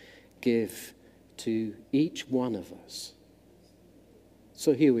 miraculously give to each one of us.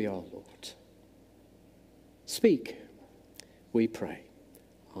 So here we are, Lord. Speak, we pray.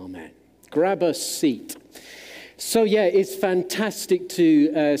 Amen. Grab a seat. So yeah, it's fantastic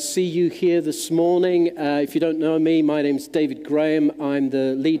to see you here this morning. If you don't know me, my name's David Graham. I'm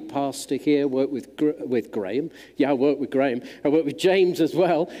the lead pastor here. Work with Graham. Yeah, I work with Graham. I work with James as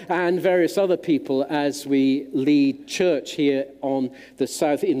well, and various other people as we lead church here on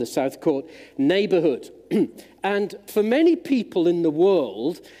the in the Southcourt neighborhood. And for many people in the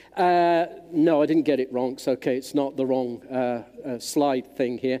world, no, I didn't get it wrong. It's okay. It's not the wrong slide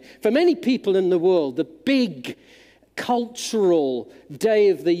thing here. For many people in the world, the big cultural day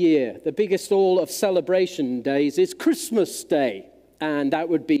of the year, the biggest all of celebration days, is Christmas Day. And that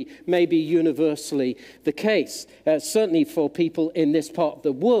would be maybe universally the case, certainly for people in this part of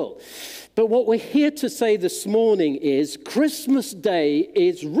the world. But what we're here to say this morning is Christmas Day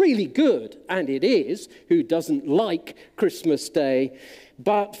is really good, and it is. Who doesn't like Christmas Day?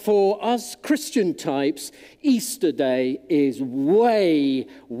 But for us Christian types, Easter Day is way,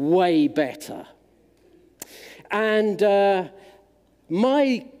 way better. And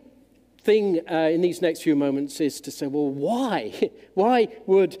my thing in these next few moments is to say, well, why? Why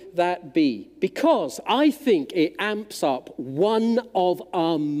would that be? Because I think it amps up one of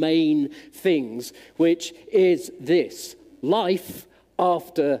our main things, which is this: life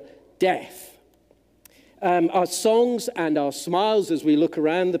after death. Our songs and our smiles as we look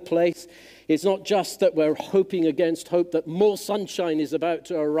around the place, it's not just that we're hoping against hope that more sunshine is about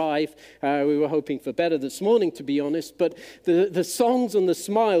to arrive. We were hoping for better this morning, to be honest. But the songs and the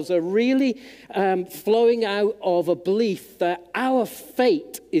smiles are really flowing out of a belief that our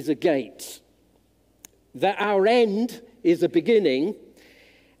fate is a gate, that our end is a beginning,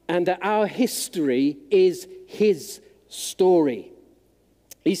 and that our history is his story.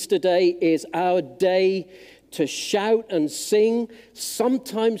 Easter Day is our day to shout and sing,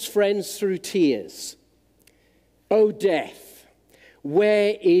 sometimes, friends, through tears. O death,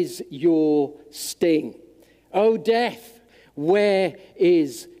 where is your sting? O death, where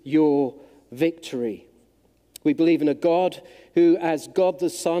is your victory? We believe in a God who, as God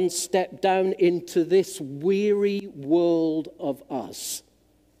the Son, stepped down into this weary world of us.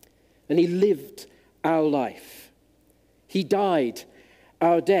 And he lived our life. He died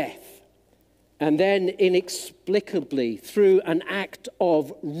our death. And then inexplicably, through an act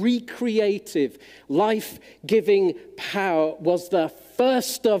of recreative, life-giving power, was the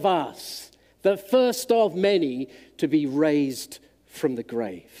first of us, the first of many, to be raised from the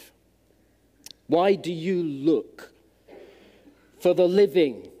grave. Why do you look for the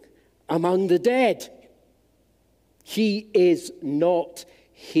living among the dead? He is not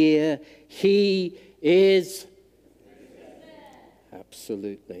here. He is.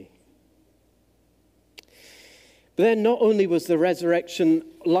 Absolutely. But then not only was the resurrection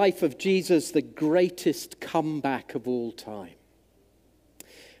life of Jesus the greatest comeback of all time,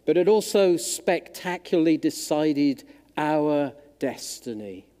 but it also spectacularly decided our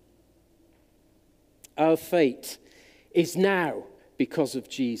destiny. Our fate is now, because of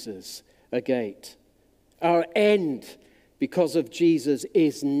Jesus, a gate. Our end, because of Jesus,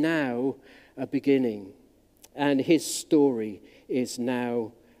 is now a beginning. And his story is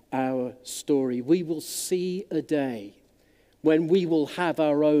now our story. We will see a day when we will have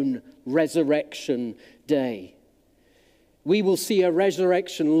our own resurrection day. We will see a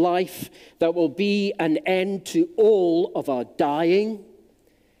resurrection life that will be an end to all of our dying,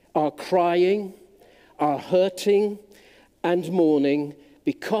 our crying, our hurting and mourning,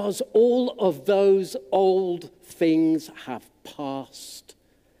 because all of those old things have passed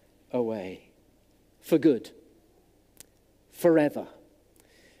away for good, forever.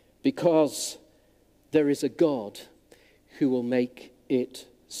 Because there is a God who will make it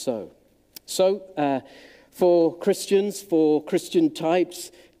so. So, for Christians, for Christian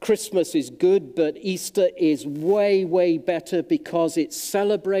types, Christmas is good, but Easter is way, way better because it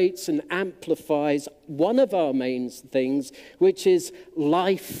celebrates and amplifies one of our main things, which is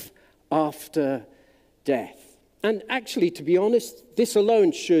life after death. And actually, to be honest, this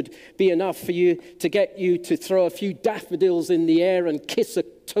alone should be enough for you to get you to throw a few daffodils in the air and kiss a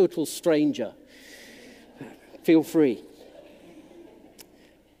total stranger. Feel free.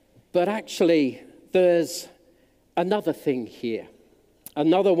 But actually, there's another thing here.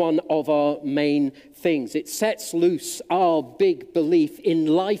 Another one of our main things. It sets loose our big belief in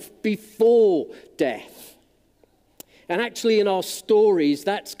life before death. And actually in our stories,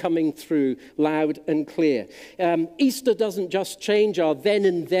 that's coming through loud and clear. Easter doesn't just change our then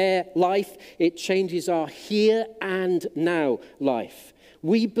and there life, it changes our here and now life.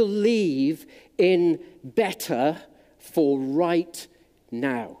 We believe in better for right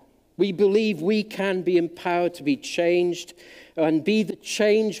now. We believe we can be empowered to be changed and be the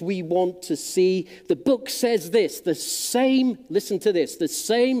change we want to see. The book says this, listen to this, the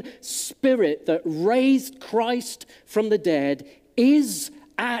same Spirit that raised Christ from the dead is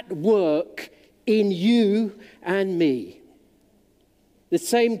at work in you and me. The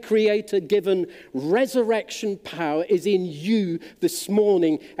same Creator-given resurrection power is in you this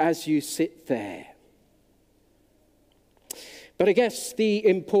morning as you sit there. But I guess the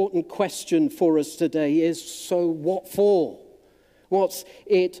important question for us today is, so what for? What's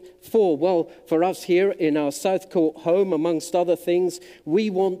it for? Well, for us here in our Southcourt home, amongst other things, we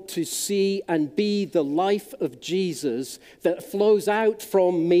want to see and be the life of Jesus that flows out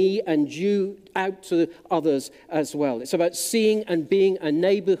from me and you out to others as well. It's about seeing and being a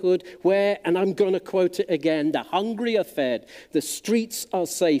neighborhood where, and I'm going to quote it again, the hungry are fed, the streets are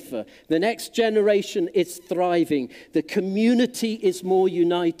safer, the next generation is thriving, the community is more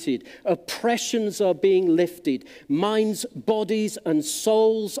united, oppressions are being lifted, minds, bodies, and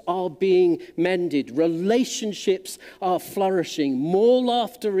souls are being mended, relationships are flourishing, more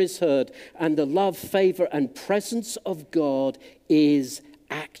laughter is heard, and the love, favor, and presence of God is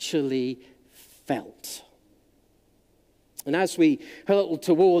actually felt. And as we hurtle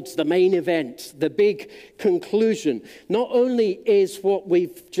towards the main event, the big conclusion, not only is what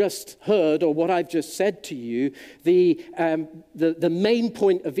we've just heard or what I've just said to you the main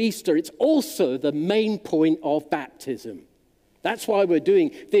point of Easter, it's also the main point of baptism. That's why we're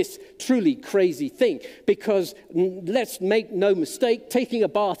doing this truly crazy thing, because let's make no mistake, taking a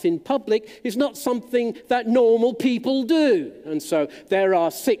bath in public is not something that normal people do. And so there are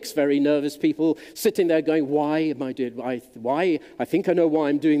 6 very nervous people sitting there going, why am I doing, why? I think I know why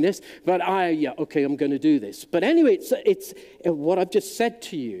I'm doing this, but I'm going to do this. But anyway, it's what I've just said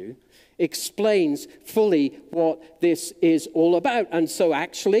to you explains fully what this is all about. And so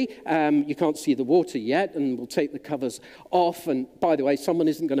actually, you can't see the water yet, and we'll take the covers off. And by the way, someone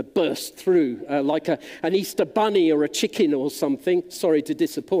isn't going to burst through like an Easter bunny or a chicken or something. Sorry to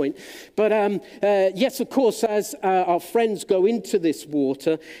disappoint. But yes, of course, as our friends go into this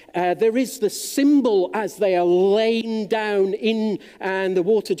water, there is the symbol as they are laying down in, and the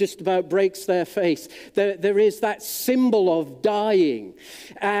water just about breaks their face. There is that symbol of dying.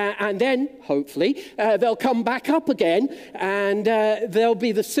 And then, hopefully, they'll come back up again, and there'll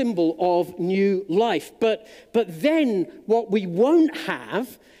be the symbol of new life. But then what we won't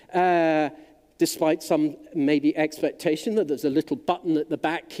have, despite some maybe expectation that there's a little button at the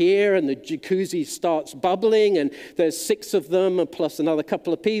back here and the jacuzzi starts bubbling and there's 6 of them plus another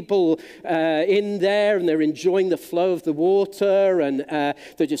couple of people in there, and they're enjoying the flow of the water, and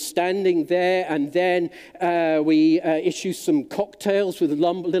they're just standing there, and then we issue some cocktails with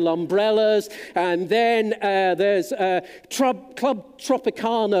little umbrellas, and then there's Club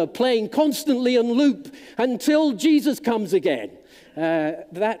Tropicana playing constantly on loop until Jesus comes again.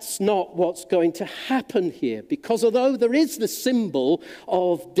 That's not what's going to happen here, because although there is the symbol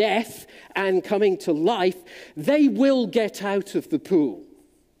of death and coming to life, they will get out of the pool.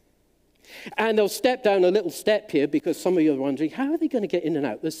 And they'll step down a little step here, because some of you are wondering, how are they going to get in and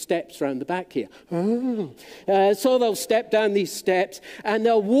out? There's steps around the back here. So they'll step down these steps, and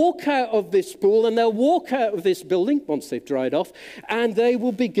they'll walk out of this pool, and they'll walk out of this building once they've dried off, and they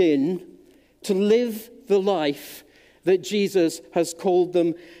will begin to live the life that Jesus has called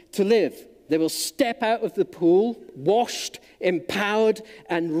them to live. They will step out of the pool, washed, empowered,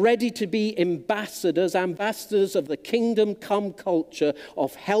 and ready to be ambassadors of the kingdom come culture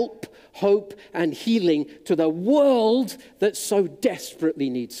of help, hope, and healing to the world that so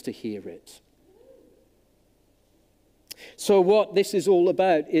desperately needs to hear it. So what this is all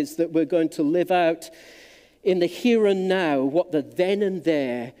about is that we're going to live out in the here and now what the then and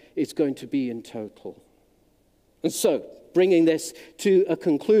there is going to be in total. And so, bringing this to a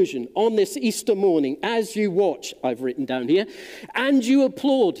conclusion, on this Easter morning, as you watch, I've written down here, and you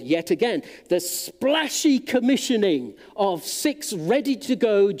applaud, yet again, the splashy commissioning of 6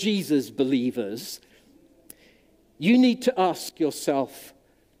 ready-to-go Jesus believers, you need to ask yourself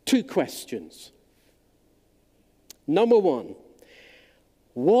 2 questions. Number 1,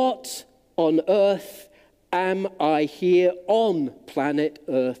 what on earth am I here on planet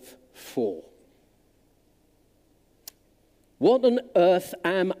Earth for? What on earth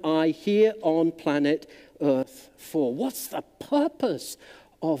am I here on planet Earth for? What's the purpose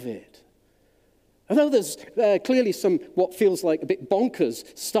of it? Although there's clearly some what feels like a bit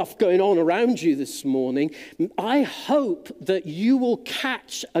bonkers stuff going on around you this morning, I hope that you will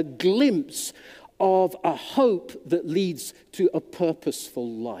catch a glimpse of a hope that leads to a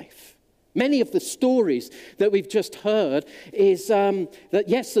purposeful life. Many of the stories that we've just heard is that,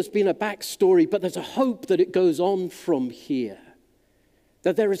 yes, there's been a backstory, but there's a hope that it goes on from here,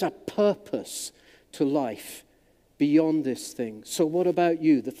 that there is a purpose to life beyond this thing. So what about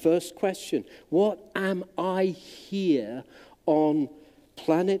you? The first question, what am I here on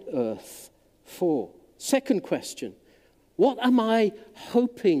planet Earth for? Second question, what am I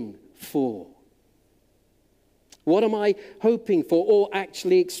hoping for? What am I hoping for? Or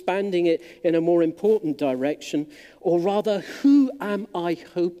actually expanding it in a more important direction, or rather, who am I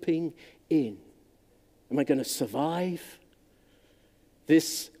hoping in? Am I going to survive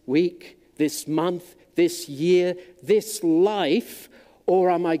this week, this month, this year, this life?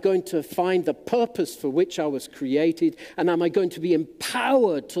 Or am I going to find the purpose for which I was created? And am I going to be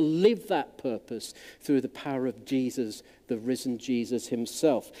empowered to live that purpose through the power of Jesus, the risen Jesus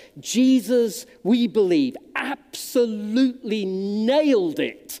himself? Jesus, we believe, absolutely nailed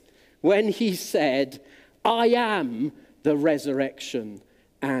it when he said, I am the resurrection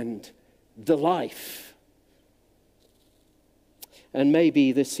and the life. And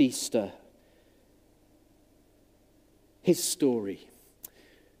maybe this Easter, his story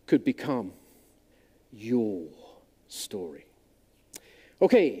could become your story.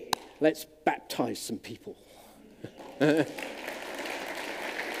 Okay, let's baptize some people.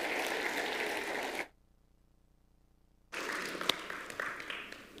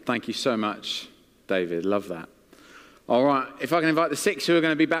 Thank you so much, David. Love that. All right, if I can invite the 6 who are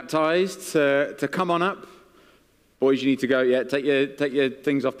going to be baptized to come on up. Boys, you need to go. Yeah, take your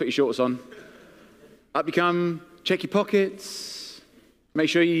things off, put your shorts on. Up you come, check your pockets. Make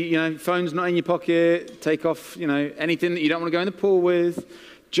sure you phone's not in your pocket. Take off, anything that you don't want to go in the pool with.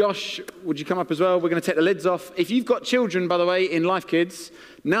 Josh, would you come up as well? We're going to take the lids off. If you've got children, by the way, in Life Kids,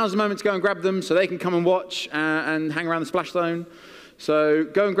 now's the moment to go and grab them so they can come and watch and hang around the splash zone. So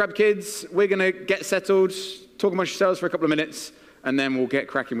go and grab kids. We're going to get settled, talk amongst yourselves for a couple of minutes, and then we'll get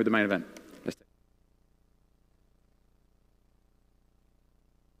cracking with the main event.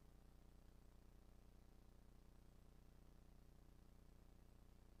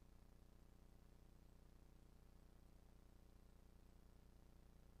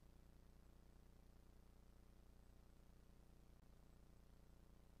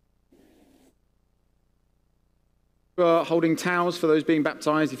 Holding towels for those being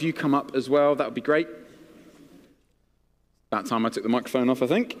baptized. If you come up as well, that would be great. About time I took the microphone off, I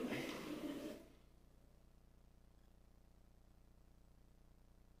think.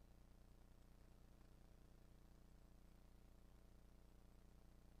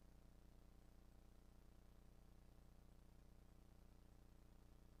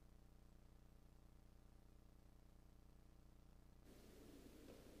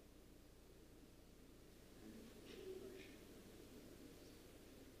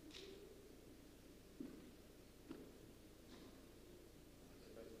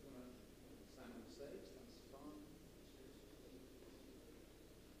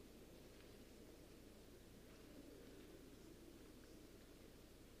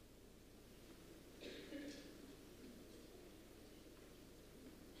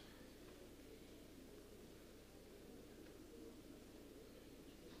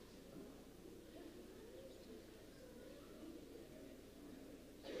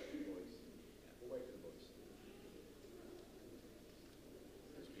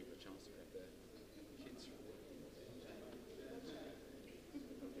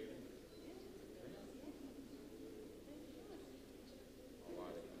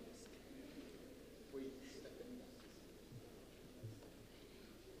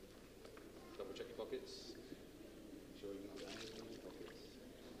 Check your pockets. Sure you're not down in your pockets.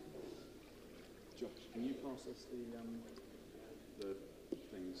 Josh, can you pass us the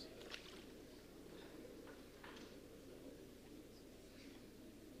things?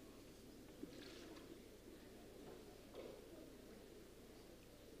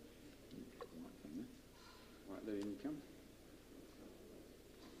 Right, there you come.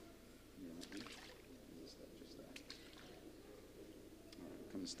 Yeah, just there. All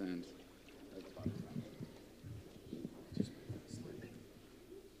right, come and stand.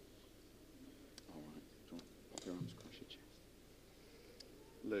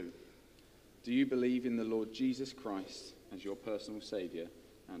 blue. Do you believe in the Lord Jesus Christ as your personal Saviour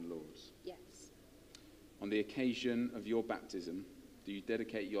and Lord? Yes. On the occasion of your baptism, do you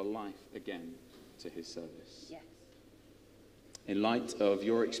dedicate your life again to his service? Yes. In light of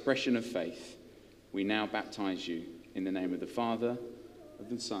your expression of faith, we now baptize you in the name of the Father, of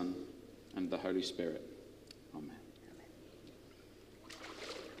the Son, and of the Holy Spirit. Amen.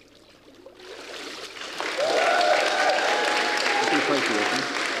 I'm going to pray for you, okay?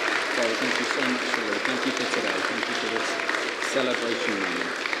 Father, thank you so much for it. Thank you for today. Thank you for this celebration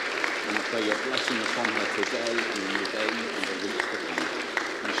moment. And I pray your blessing upon her today and in the days and the weeks to come.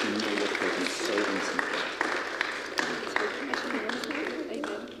 And she know your presence so intimately.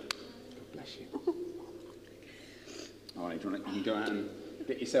 God bless you. All right, you can go out and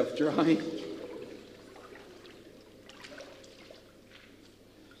get yourself dry.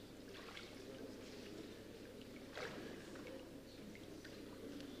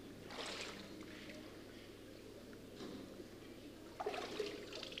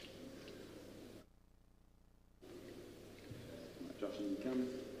 Josh, you can come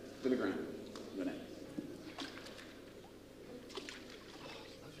to the ground. You're next.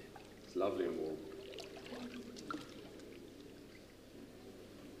 It's lovely and warm.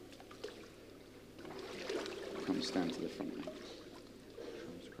 Come stand to the front now.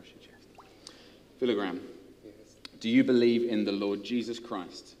 Cross your chest. Philogram, Yes. do you believe in the Lord Jesus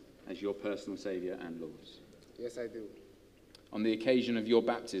Christ as your personal Saviour and Lord? Yes, I do. On the occasion of your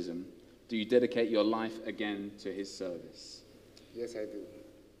baptism, do you dedicate your life again to his service? Yes, I do.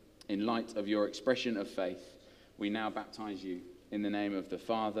 In light of your expression of faith, we now baptize you in the name of the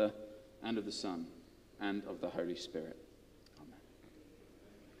Father, and of the Son, and of the Holy Spirit. Amen.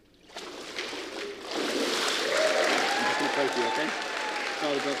 I'm just going to pray for you, okay?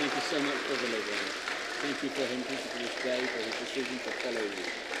 Father God, thank you so much for the Lord. Thank you for him, thank you for this day, for his decision to follow you.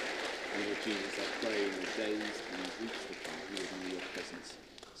 And Lord Jesus, I pray in the days and the weeks to come, he will know your presence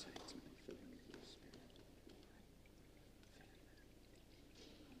so intimately. Fill him with your Spirit.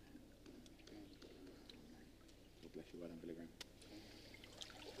 God bless you. Well done, Billy Graham.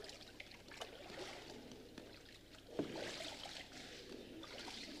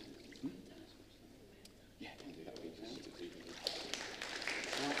 Yeah, can do that.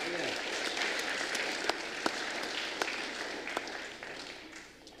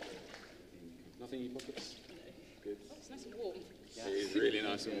 Nothing in your pockets? Good. It's nice and warm. Yeah. It is really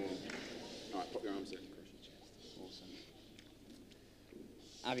nice and warm. All right, pop your arms in. Cross your chest. Awesome.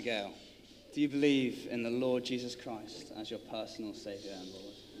 Abigail, do you believe in the Lord Jesus Christ as your personal Saviour and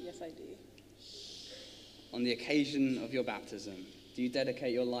Lord? Yes, I do. On the occasion of your baptism, do you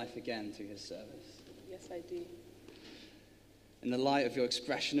dedicate your life again to his service? Yes, I do. In the light of your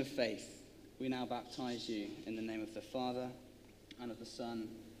expression of faith, we now baptize you in the name of the Father, and of the Son,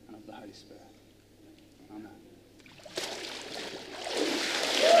 and of the Holy Spirit. Amen.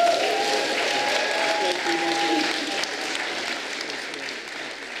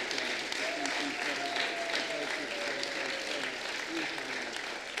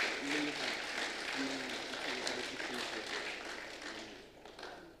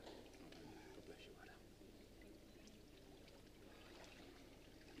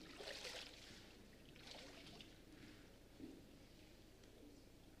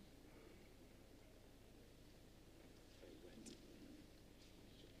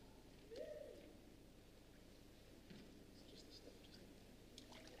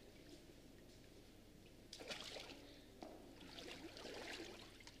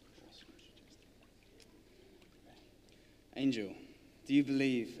 Angel, do you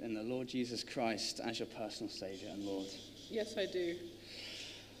believe in the Lord Jesus Christ as your personal Saviour and Lord? Yes, I do.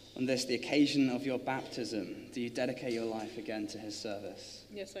 On this, the occasion of your baptism, do you dedicate your life again to his service?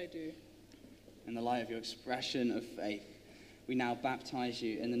 Yes, I do. In the light of your expression of faith, we now baptize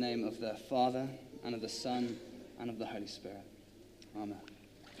you in the name of the Father, and of the Son, and of the Holy Spirit. Amen.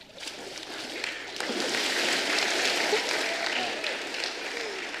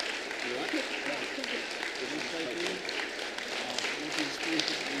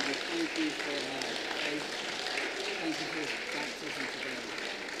 Thank you for faith. Thank you for baptism today.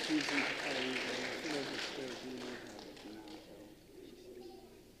 Choosing to follow you, full of the Spirit, you know how now.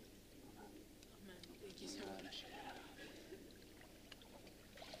 Amen. Thank you so much.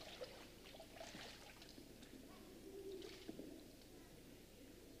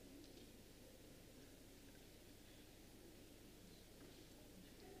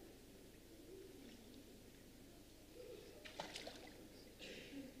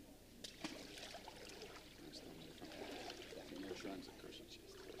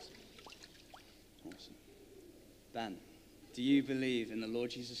 Ben, Do you believe in the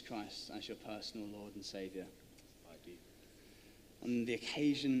Lord Jesus Christ as your personal Lord and Saviour? I do. On the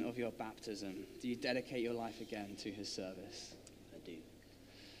occasion of your baptism, do you dedicate your life again to his service? I do.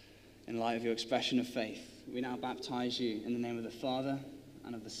 In light of your expression of faith, we now baptize you in the name of the Father,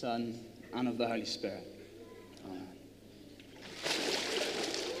 and of the Son, and of the Holy Spirit. Amen.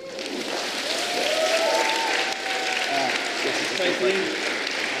 Pray for you.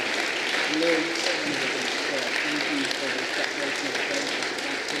 Lord, thank you for the declaration of faith,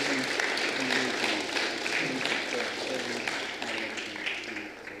 baptism, and baptism. Thank you for serving our Lord and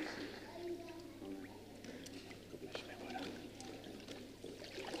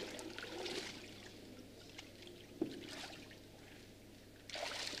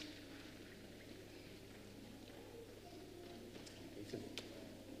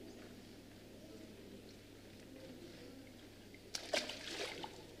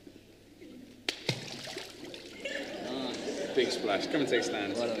Amen. Big splash. Come and take a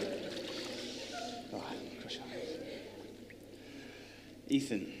stand. Well done. Right, crush your hands.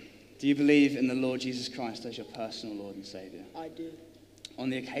 Ethan, do you believe in the Lord Jesus Christ as your personal Lord and Saviour? I do. On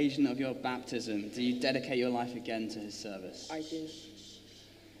the occasion of your baptism, do you dedicate your life again to his service? I do.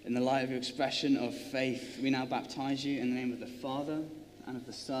 In the light of your expression of faith, we now baptize you in the name of the Father, and of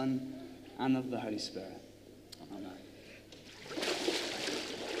the Son, and of the Holy Spirit. Amen.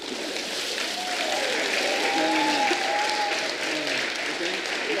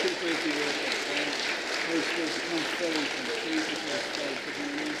 Holy Spirit, to come fill us and please us with faith, that we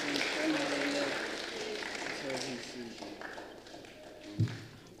may reason and show how to live until he sees you.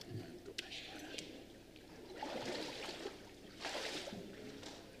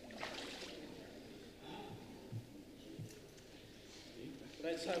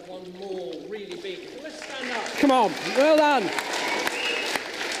 Let's have one more really big. Let's stand up. Come on. Well done.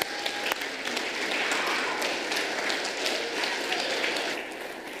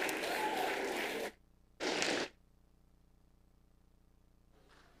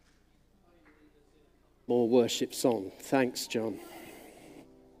 More worship song. Thanks, John.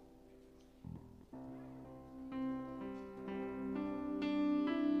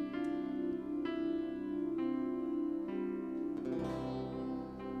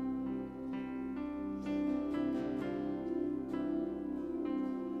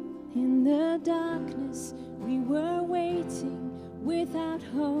 In the darkness, we were waiting without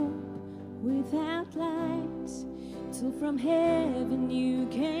hope, without light, till from heaven you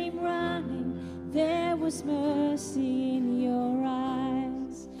came running. There was mercy in your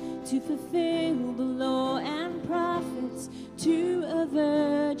eyes to fulfill the law and prophets. To a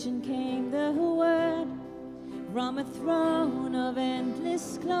virgin came the word, from a throne of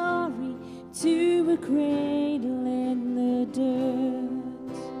endless glory to a cradle in the dirt.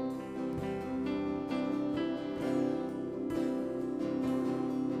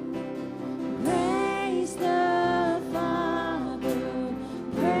 Praise the Father,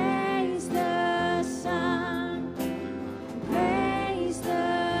 praise the Son, praise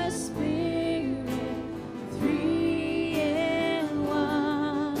the Spirit, three in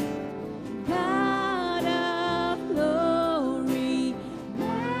one. God of glory,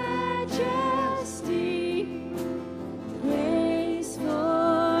 majesty, praise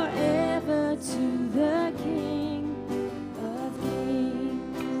forever to the King of Kings.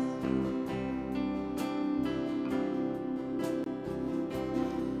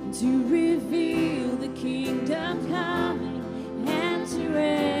 To reveal the kingdom coming and to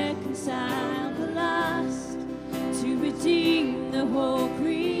reconcile the lost, to redeem the whole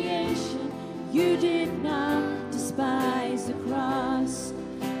creation. You did not despise the cross,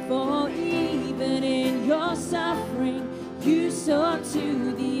 for even in your suffering you saw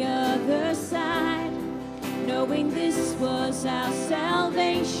to the other side, knowing this was our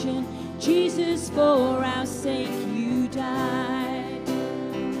salvation. Jesus, for our sake you died.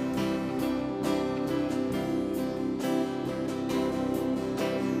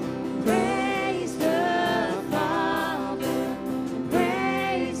 Praise the Father,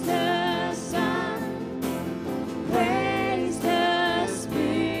 praise the Son, praise the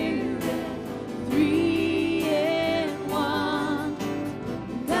Spirit, three in one.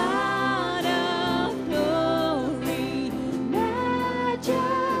 God of glory,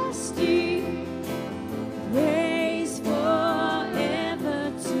 majesty, praise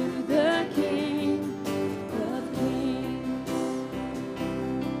forever to the King of Kings.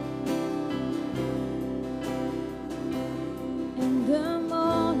 In the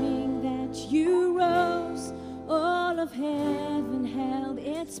morning that you rose, all of heaven held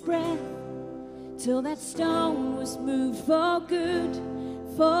its breath, till that stone was moved for good,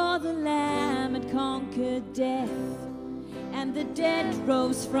 for the Lamb had conquered death. and the dead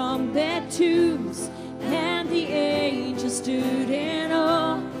rose from their tombs, and the angels stood in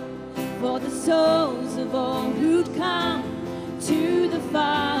awe, for the souls of all who'd come to the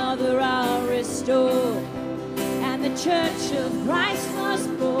Father are restored. And the church of Christ was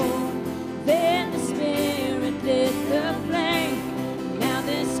born, then the Spirit lit the flame. Now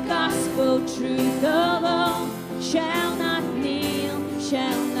this gospel truth of all shall not kneel,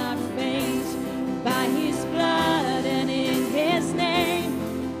 shall not faint. By his blood and in his name,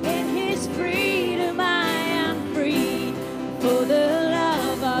 in his freedom I am free. For the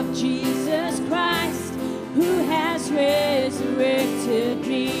love of Jesus Christ, who has resurrected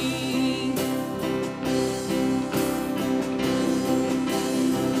me.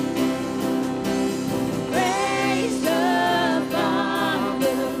 Praise the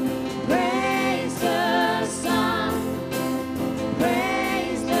Father, praise the Son,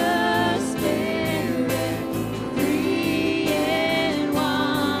 praise the Spirit, three in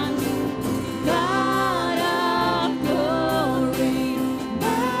one. God of glory,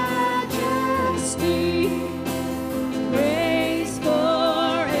 majesty, praise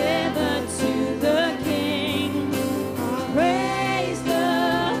forever to the King. Praise the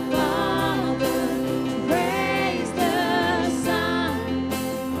Father, praise the Son,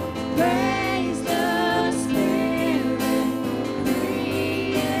 praise the Spirit,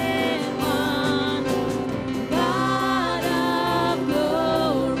 three in one. God of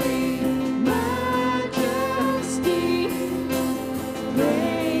glory, majesty,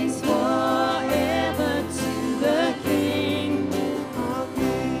 praise forever to the King.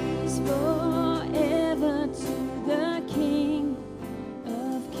 Praise forever to the King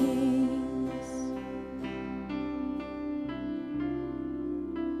of Kings.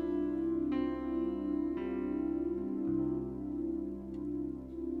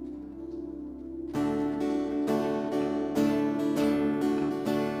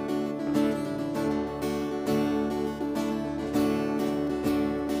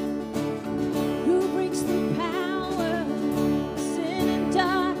 Who breaks the power of sin and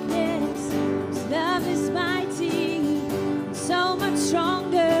darkness? His love is mighty, and so much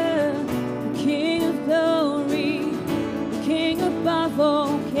stronger. The King of glory, the King above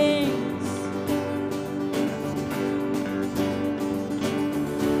all kings.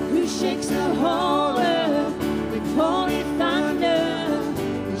 Who shakes the whole earth with holy thunder?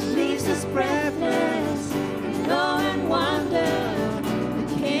 Who leaves us breathless in awe and wonder?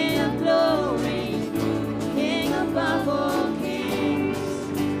 The King of glory, the King above all kings.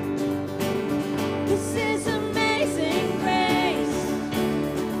 This is amazing grace.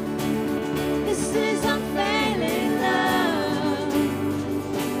 This is unfailing love.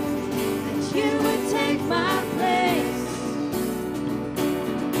 That you would take my place,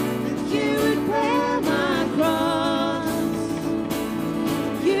 that you would bear my cross.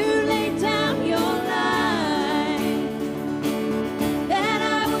 You laid down your life, that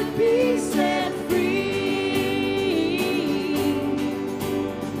I would be set free.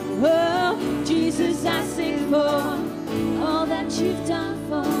 Oh, Jesus, I sing for all that you've done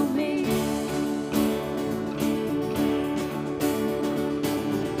for me.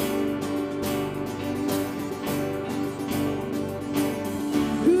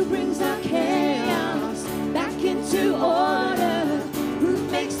 Who brings our chaos back into order? Who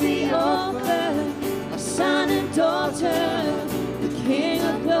makes the offer of son and daughter? The King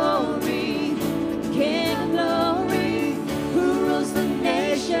of glory, the King of glory, who rules the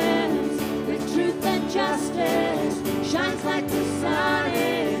nations with truth and justice, shines like the sun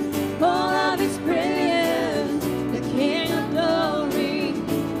in all of its brilliance. The King of glory,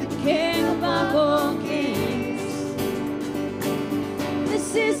 the King above all kings.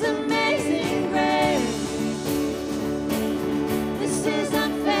 This is amazing grace. This is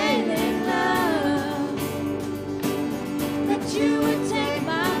unfailing love. That you would take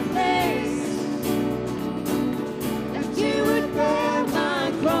my place, that you would bear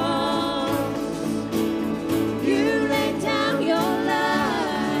my cross. You laid down your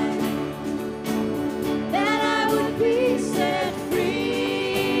life, that I would be set free.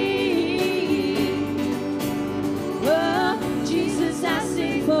 Oh, Jesus, I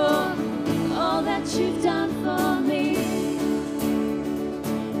sing for all that you've done for me.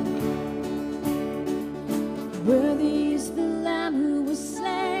 Worthy is the Lamb who was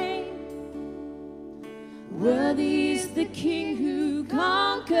slain. Worthy is the King who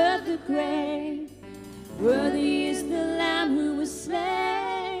conquered the grave. Worthy is the Lamb who was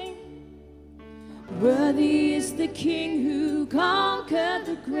slain. Worthy is the King who conquered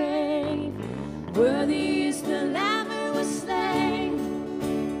the grave. Worthy is the Lamb who was slain.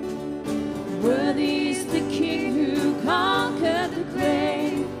 Worthy is the King who conquered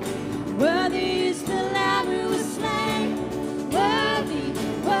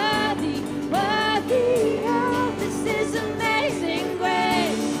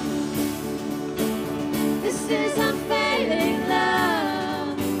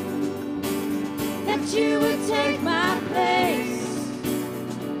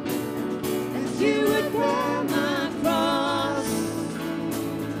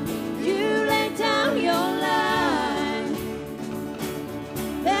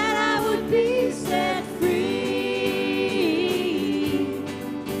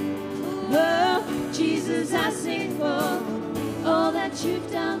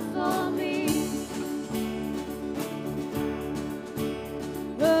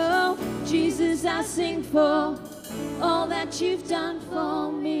songs I sing for all that you've done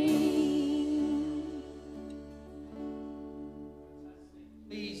for me.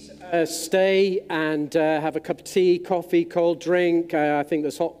 Stay and have a cup of tea, coffee, cold drink. I think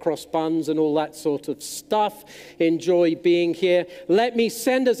there's hot cross buns and all that sort of stuff. Enjoy being here. Let me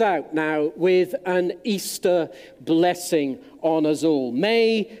send us out now with an Easter blessing on us all.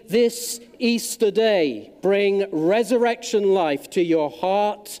 May this Easter day bring resurrection life to your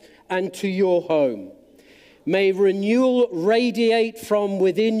heart and to your home. May renewal radiate from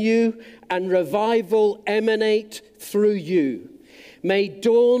within you and revival emanate through you. May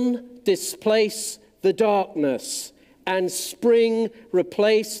dawn displace the darkness and spring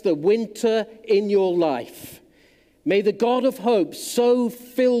replace the winter in your life. May the God of hope so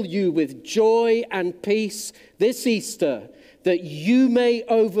fill you with joy and peace this Easter that you may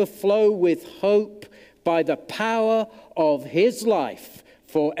overflow with hope by the power of his life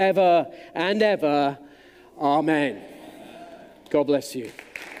forever and ever. Amen. God bless you.